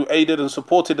 those who aided and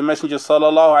supported the Messenger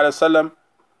sallallahu alaihi wasallam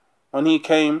when he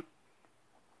came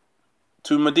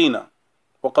to Medina.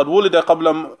 وقد ولد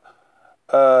قبل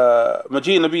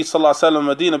مجيء النبي صلى الله عليه وسلم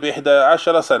مدينة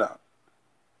ب11 سنة.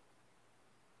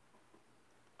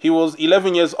 He was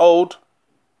 11 years old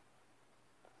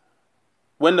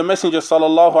when the Messenger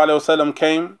sallallahu alaihi wasallam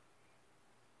came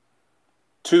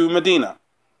to Medina.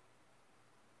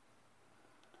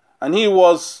 And he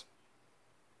was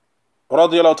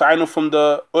radiyallahu ta'ala from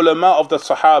the ulama of the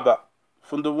Sahaba,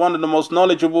 from the one of the most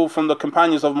knowledgeable from the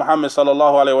companions of Muhammad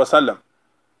sallallahu alaihi wasallam.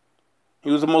 He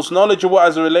was the most knowledgeable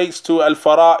as it relates to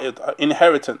al-fara'id,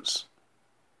 inheritance.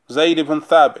 Zayd ibn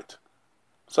Thabit.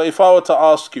 So if I were to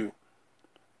ask you,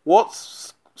 what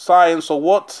science or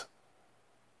what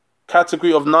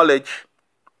category of knowledge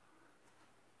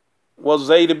was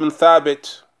Zayd ibn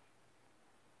Thabit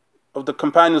of the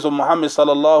companions of Muhammad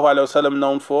sallallahu alaihi wasallam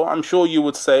known for? I'm sure you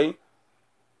would say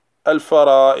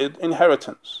al-fara'id,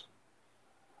 inheritance.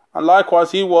 And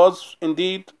likewise he was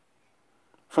indeed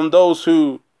from those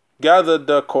who gathered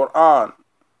the Quran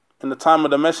in the time of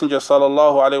the Messenger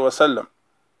sallallahu alaihi wasallam.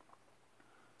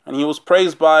 And he was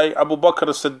praised by Abu Bakr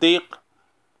as-Siddiq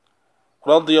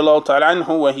radiyallahu ta'ala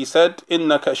anhu, where he said,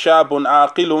 إِنَّكَ شَابٌ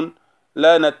عَاقِلٌ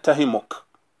لَا نَتَّهِمُكَ.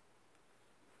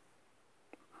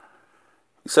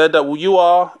 He said that you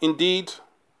are indeed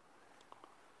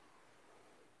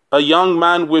a young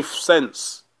man with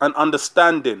sense and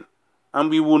understanding,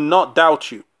 and we will not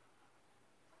doubt you.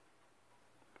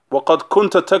 وَقَدْ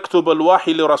كُنْتَ تَكْتُبَ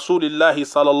الْوَحِي لِرَسُولِ اللَّهِ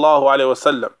صَلَى اللَّهُ عَلَيْهِ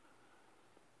وَسَلَّمَ.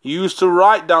 You used to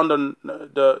write down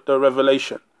the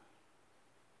revelation.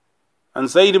 And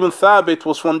Zayd ibn Thabit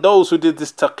was from those who did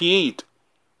this taqyeed,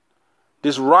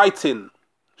 this writing,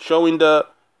 showing the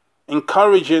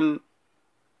encouragement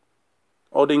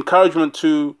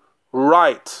to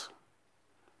write.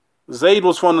 Zayd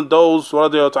was one of those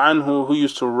radiallahu anhu who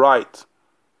used to write.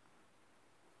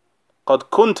 قَدْ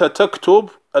كُنْتَ تَكْتُبْ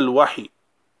الْوَحِي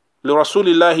لِرَسُولِ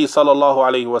اللَّهِ صَلَى اللَّهُ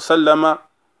عَلَيْهِ وَسَلَّمَ.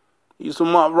 He used to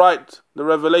write the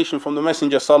revelation from the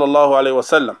Messenger sallallahu alaihi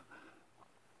wasallam.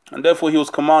 And therefore he was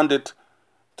commanded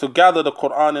to gather the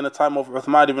Quran in the time of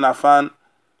Uthman ibn Affan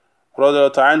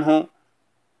radiallahu anhu.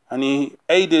 And he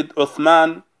aided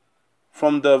Uthman.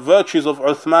 From the virtues of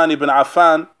Uthman ibn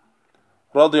Affan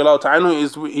radiallahu anhu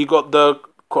is he got the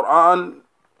Quran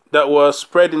that were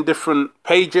spread in different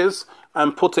pages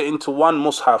and put it into one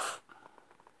mushaf.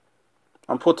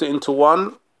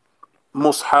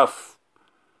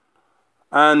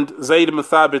 And Zayd ibn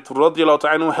Thabit radiallahu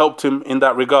anhu helped him in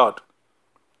that regard.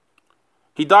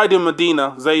 He died in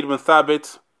Medina, Zayd ibn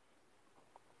Thabit,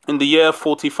 in the year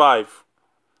 45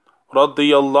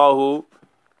 radiyallahu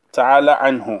ta'ala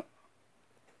anhu.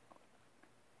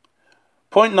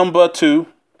 Point number 2,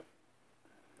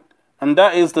 and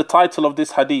that is the title of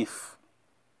this hadith.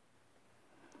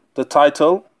 The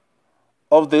title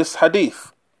of this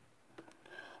hadith.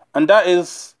 And that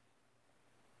is,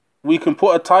 we can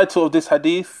put a title of this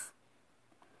hadith,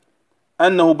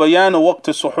 أنه بيان وقت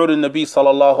سحور النبي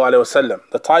صلى الله عليه وسلم.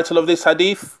 The title of this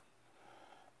hadith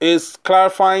is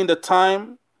clarifying the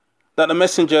time that the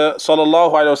Messenger صلى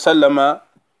الله عليه وسلم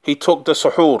he took the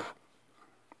suhoor.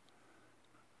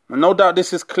 And no doubt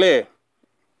this is clear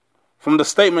from the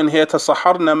statement here,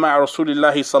 تَصَحَرْنَا مَعَ رَسُولِ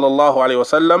اللَّهِ صَلَى اللَّهُ عَلَيْهِ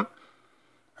وَسَلَّمَ.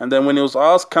 And then when he was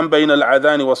asked, كَمْ بَيْنَ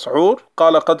الْعَذَانِ وَالسُّحُورِ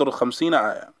قَالَ قَدْرُ 50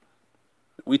 آيَةً.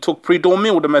 We took pre-dawn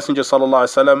meal with the Messenger صلى الله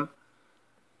عليه وسلم,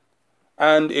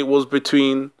 and it was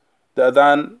between the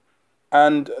adhan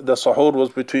and the suhoor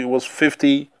was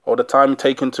 50, or the time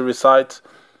taken to recite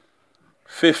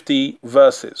 50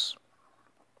 verses.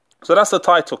 So that's the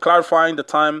title, clarifying the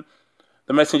time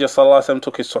the Messenger ﷺ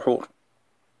took his suhoor.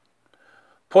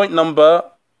 Point number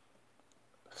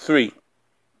 3.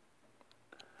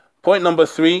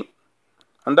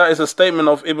 And that is a statement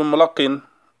of Ibn Mulaqin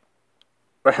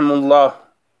rahimahullah,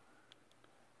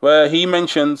 where he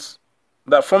mentions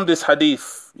that from this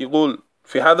hadith, يقول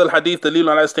في هذا الحديث دليل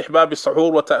على استحباب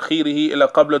السحور وتأخيره إلى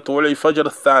قبل طلوع الفجر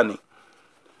الثاني.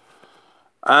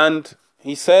 And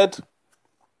he said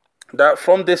that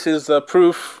from this is a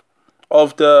proof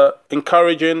of the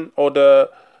encouraging, or the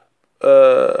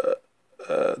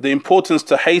importance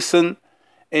to hasten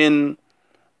in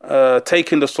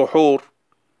taking the suhoor,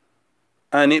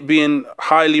 and it being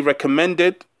highly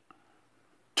recommended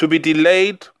to be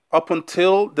delayed up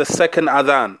until the second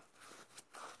adhan,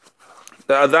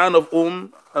 the adhan of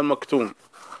al-Maktoum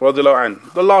radiallahu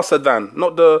anhu, the last adhan,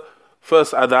 not the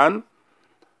first adhan,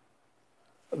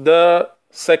 the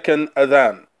second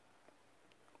adhan.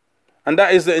 And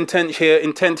that is the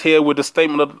intent here with the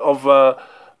statement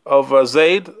of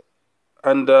Zayd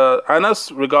and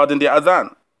Anas regarding the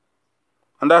adhan.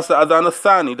 And that's the adhan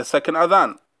al-Thani, the second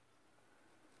adhan.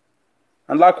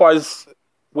 And likewise,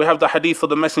 we have the hadith of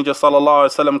the Messenger sallallahu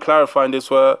alaihi wasallam clarifying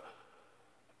this, where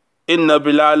Inna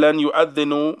Bilalan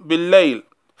yu'adhinu bil-layl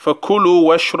fakulu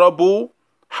washrabu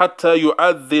hatta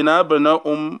yu'adhina bana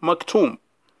Maktoum.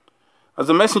 As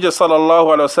the Messenger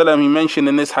sallallahu alaihi wasallam, he mentioned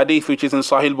in this hadith, which is in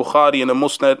Sahih Bukhari and the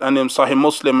Musnad, and in Sahih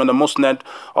Muslim and the Musnad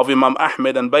of Imam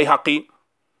Ahmed and Bayhaqi,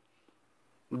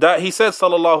 that he said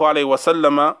sallallahu alaihi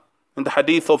wasallam in the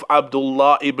hadith of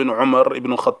Abdullah ibn Umar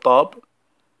ibn Khattab,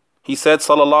 he said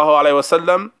sallallahu alaihi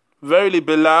wasallam, verily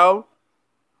Bilal,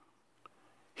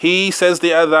 he says the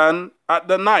adhan at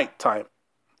the night time,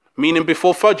 meaning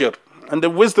before Fajr. And the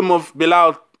wisdom of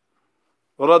Bilal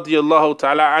radiyallahu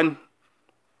ta'ala an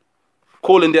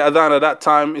calling the adhan at that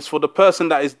time is for the person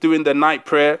that is doing the night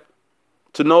prayer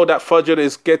to know that Fajr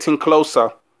is getting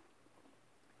closer.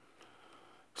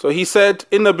 So he said,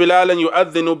 Inna Bilalan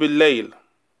yu'adhinu bil-layl,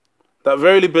 that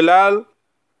verily Bilal,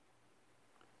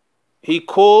 he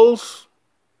calls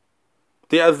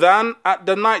the adhan at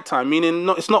the night time, meaning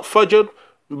it's not Fajr,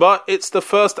 but it's the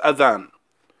first adhan.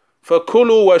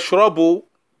 فَكُلُوا وَاشْرَبُوا,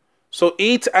 so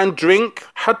eat and drink,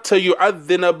 حَتَّى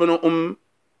يُعَذِّنَ ibn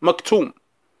Maktoum,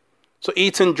 so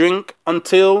eat and drink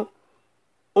until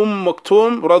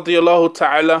Maktoum radiyallahu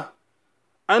ta'ala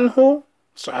anhu,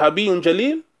 sahabiyun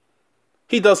jalil,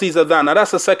 he does his adhan. Now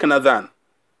that's the second adhan.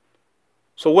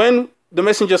 So when the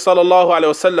Messenger sallallahu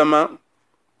alaihi wasallam,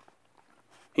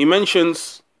 he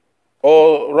mentions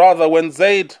or rather when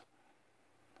Zayd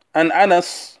and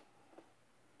Anas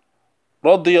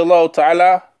radiyallahu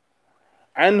ta'ala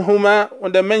anhuma,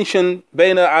 when they mention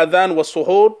bayna adhan wa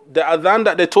suhoor, the adhan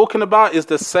that they're talking about is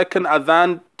the second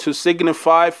adhan to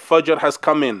signify Fajr has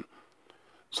come in.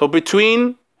 So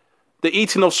between the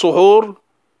eating of suhoor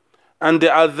and the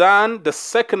adhan, the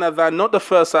second adhan, not the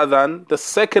first adhan, the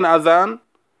second adhan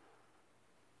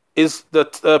is the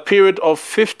period of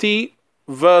 50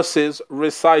 verses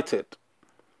recited.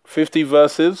 50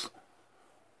 verses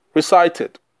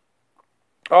recited.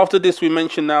 After this, we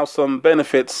mention now some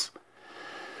benefits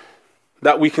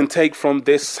that we can take from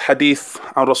this hadith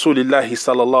of Rasulullah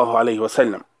sallallahu alayhi wa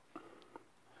sallam.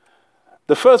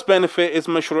 The first benefit is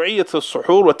mashru'iyyat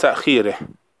al-suhoor wa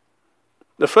ta'khirih.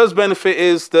 The first benefit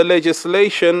is the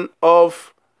legislation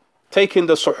of taking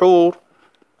the suhoor,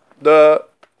 the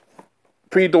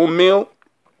pre-dawn meal,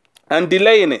 and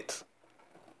delaying it.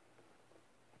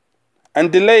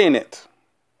 And the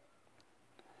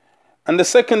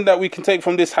second that we can take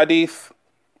from this hadith,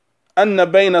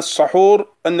 أن بين السحور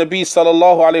النبي صلى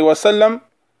الله عليه وسلم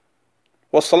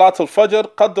وصلاة الفجر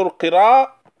قدر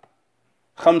قراءة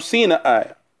 50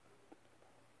 آية.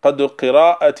 قدر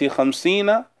قراءة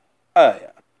 50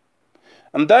 آية.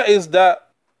 And that is that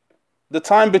the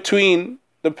time between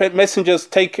the Messenger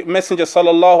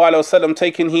sallallahu alaihi wasallam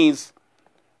taking his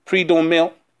pre-dawn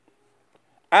meal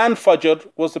and Fajr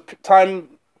was the time,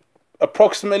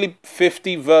 approximately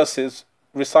 50 verses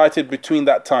recited between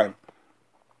that time.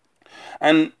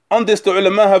 And on this, the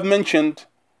ulama have mentioned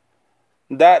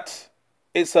that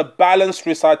it's a balanced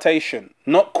recitation,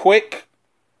 not quick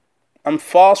and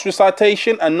fast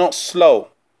recitation and not slow.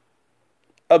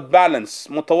 A balance,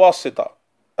 mutawassita,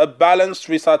 a balanced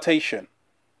recitation,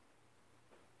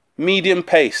 medium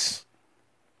pace,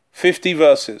 50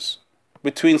 verses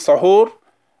between sahur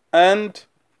and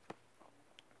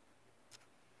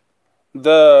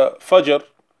the Fajr.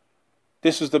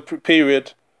 This is the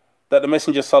period that the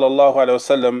Messenger sallallahu alaihi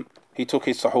wasallam, he took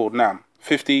his sahur. Now,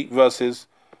 50 verses,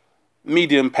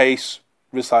 medium pace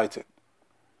recited.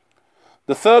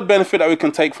 The third benefit that we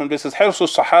can take from this is حرص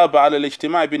الصحابة على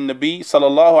الاجتماع بالنبي صلى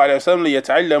الله عليه وسلم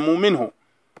ليتعلموا منه.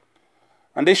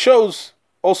 And this shows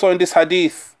also in this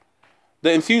hadith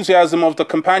the enthusiasm of the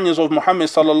companions of Muhammad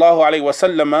sallallahu alaihi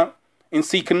wasallam in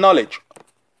seeking knowledge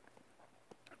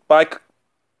by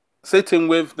sitting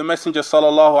with the Messenger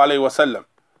sallallahu alaihi wasallam.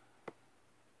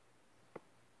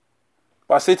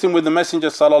 By sitting with the Messenger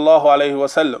sallallahu alaihi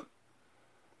wasallam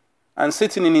and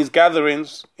sitting in his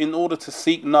gatherings in order to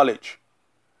seek knowledge.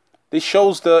 This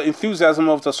shows the enthusiasm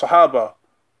of the Sahaba.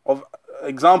 Of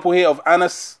example here of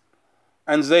Anas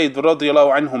and Zayd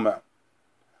radiyallahu anhuma.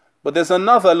 But there's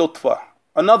another lutfa,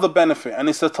 another benefit, and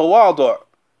it's the tawadu'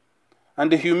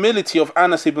 and the humility of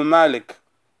Anas ibn Malik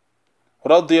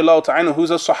radiyallahu ta'ala,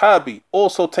 who's a Sahabi,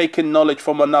 also taking knowledge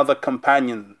from another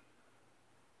companion.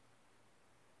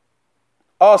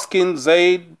 Asking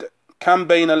Zayd, kam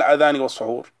bayna al-adhan wa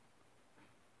suhoor.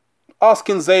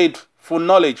 Asking Zayd for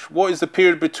knowledge. What is the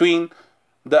period between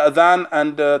the adhan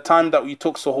and the time that we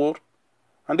took suhoor?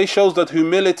 And this shows that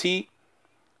humility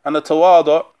and the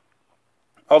tawadu'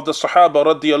 of the Sahaba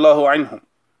radiyallahu anhum.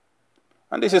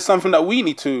 And this is something that we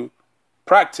need to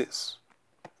practice.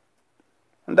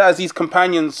 And that is these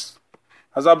companions,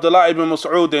 as Abdullah ibn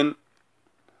Mas'ud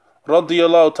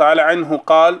radiyallahu ta'ala anhu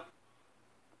قال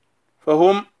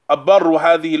فهم أبر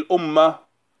هذه الأمة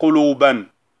قلوبا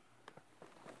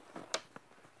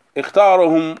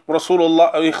اختارهم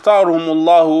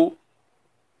الله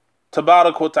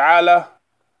تبارك وتعالى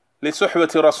لصحبة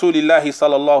رسول الله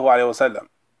صلى الله عليه وسلم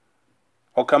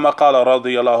وكما قال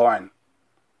رضي الله عنه.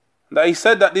 That he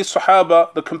said that these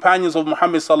Sahaba, the companions of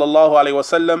Muhammad صلى الله عليه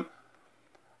وسلم,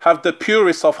 have the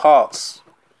purest of hearts.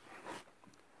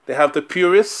 They have the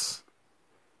purest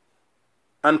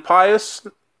and pious.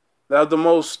 They have the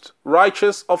most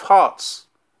righteous of hearts.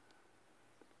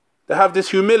 They have this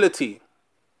humility.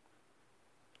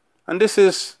 And this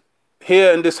is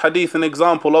here in this hadith an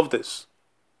example of this.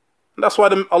 And that's why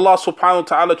Allah subhanahu wa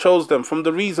ta'ala chose them. From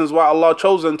the reasons why Allah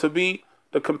chose them to be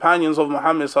the companions of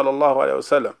Muhammad sallallahu alayhi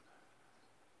wa sallam.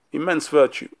 Immense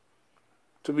virtue.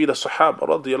 To be the Sahaba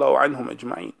radiyallahu anhum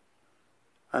ajma'in.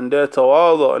 And their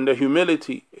tawadu and their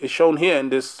humility is shown here in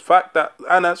this fact that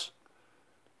Anas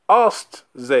asked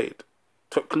Zayd,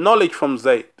 took knowledge from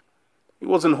Zayd. He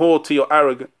wasn't haughty or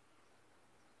arrogant.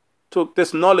 Took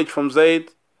this knowledge from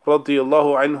Zayd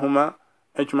radiyallahu anhuma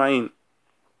ajma'in.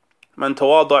 Man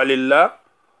tawada'a lillah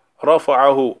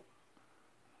rafa'ahu.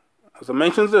 As I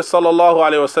mentioned this, sallallahu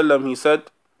alayhi wasallam, he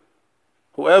said,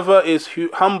 whoever is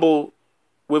humble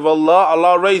with Allah,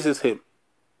 Allah raises him.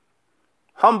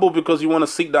 Humble because you want to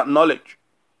seek that knowledge.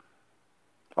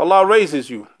 Allah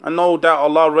raises you. And no doubt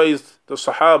Allah raised the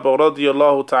Sahaba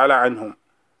radiyallahu ta'ala anhum.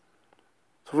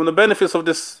 So from the benefits of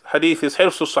this hadith is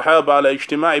حرص الصحابة على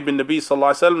اجتماع بالنبي صلى الله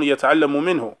عليه وسلم ليتعلموا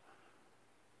منه.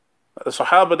 The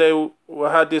Sahaba, they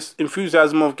had this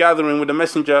enthusiasm of gathering with the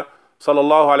Messenger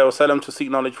sallallahu alaihi wasallam to seek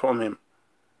knowledge from him.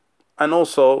 And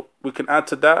also, we can add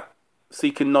to that,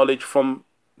 seeking knowledge from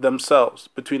themselves,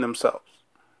 between themselves.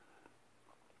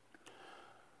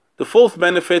 The fourth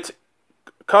benefit,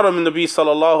 كرم النبي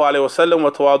صلى الله عليه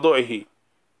وسلم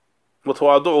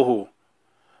وتواضعه.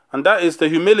 And that is the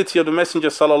humility of the Messenger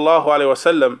sallallahu alaihi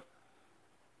wasallam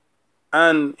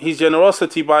and his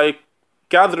generosity by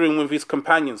gathering with his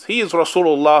companions. He is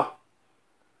Rasulullah,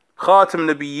 Khatim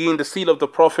Nabiyyin, the seal of the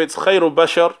prophets, Khairul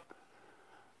Bashar,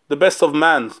 the best of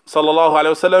man, sallallahu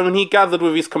alaihi wasallam, and he gathered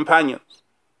with his companions.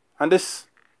 And this,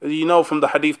 you know from the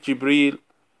hadith Jibreel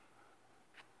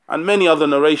and many other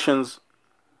narrations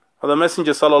of the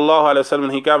Messenger sallallahu alaihi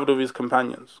wasallam, he gathered with his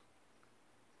companions.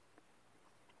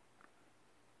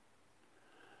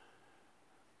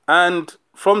 And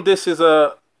from this is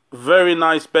a very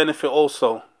nice benefit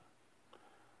also,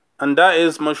 and that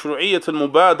is مشروعية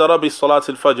المبادرة بصلاة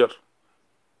الفجر.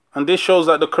 And this shows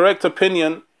that the correct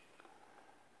opinion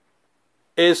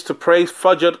is to pray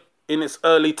Fajr in its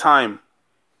early time.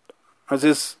 As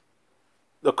is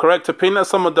the correct opinion,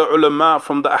 some of the ulama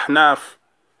from the Ahnaf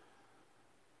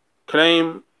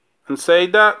claim and say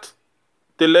that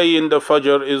delaying the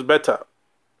Fajr is better,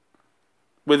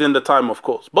 within the time of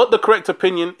course. But the correct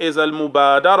opinion is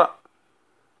al-mubadara,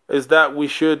 is that we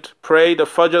should pray the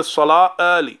Fajr Salah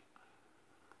early.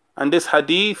 And this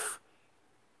hadith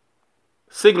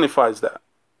signifies that.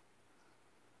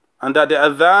 And that the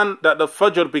adhan, that the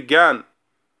Fajr began.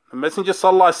 The Messenger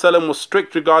sallallahu alaihi wasallam was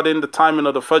strict regarding the timing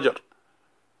of the Fajr.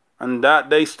 And that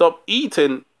they stopped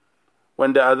eating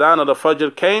when the adhan of the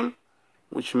Fajr came,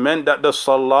 which meant that the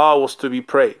Salah was to be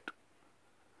prayed.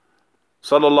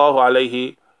 Sallallahu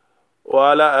alayhi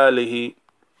wa ala alihi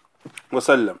wa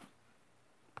sallam.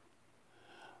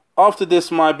 After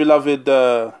this, my beloved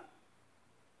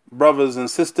brothers and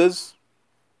sisters,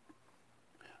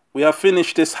 we have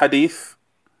finished this hadith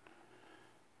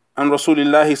and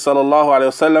Rasulullah sallallahu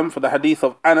alayhi wasallam for the hadith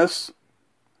of Anas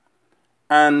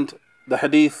and the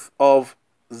hadith of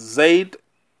Zayd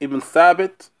ibn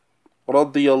Thabit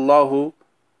radiyallahu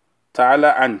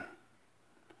ta'ala an.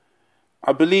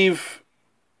 I believe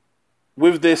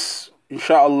with this,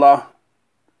 inshallah,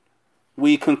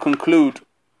 we can conclude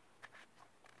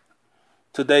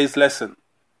today's lesson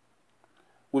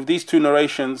with these two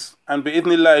narrations, and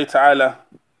bi'idhnillahi ta'ala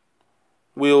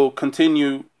we'll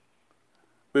continue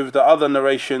with the other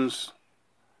narrations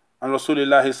and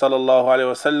Rasulullah sallallahu alaihi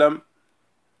wasallam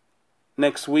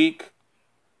next week,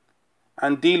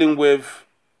 and dealing with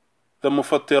the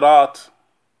mufattirat,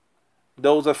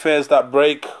 those affairs that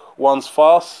break one's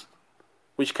fast,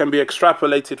 which can be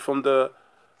extrapolated from the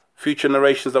future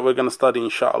narrations that we're going to study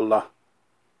inshallah.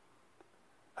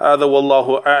 هذا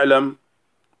والله أعلم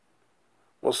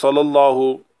وصلى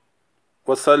الله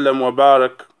وسلم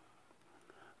وبارك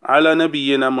على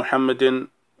نبينا محمد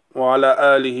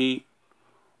وعلى آله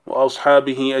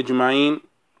وأصحابه أجمعين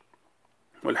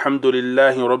والحمد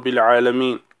لله رب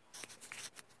العالمين.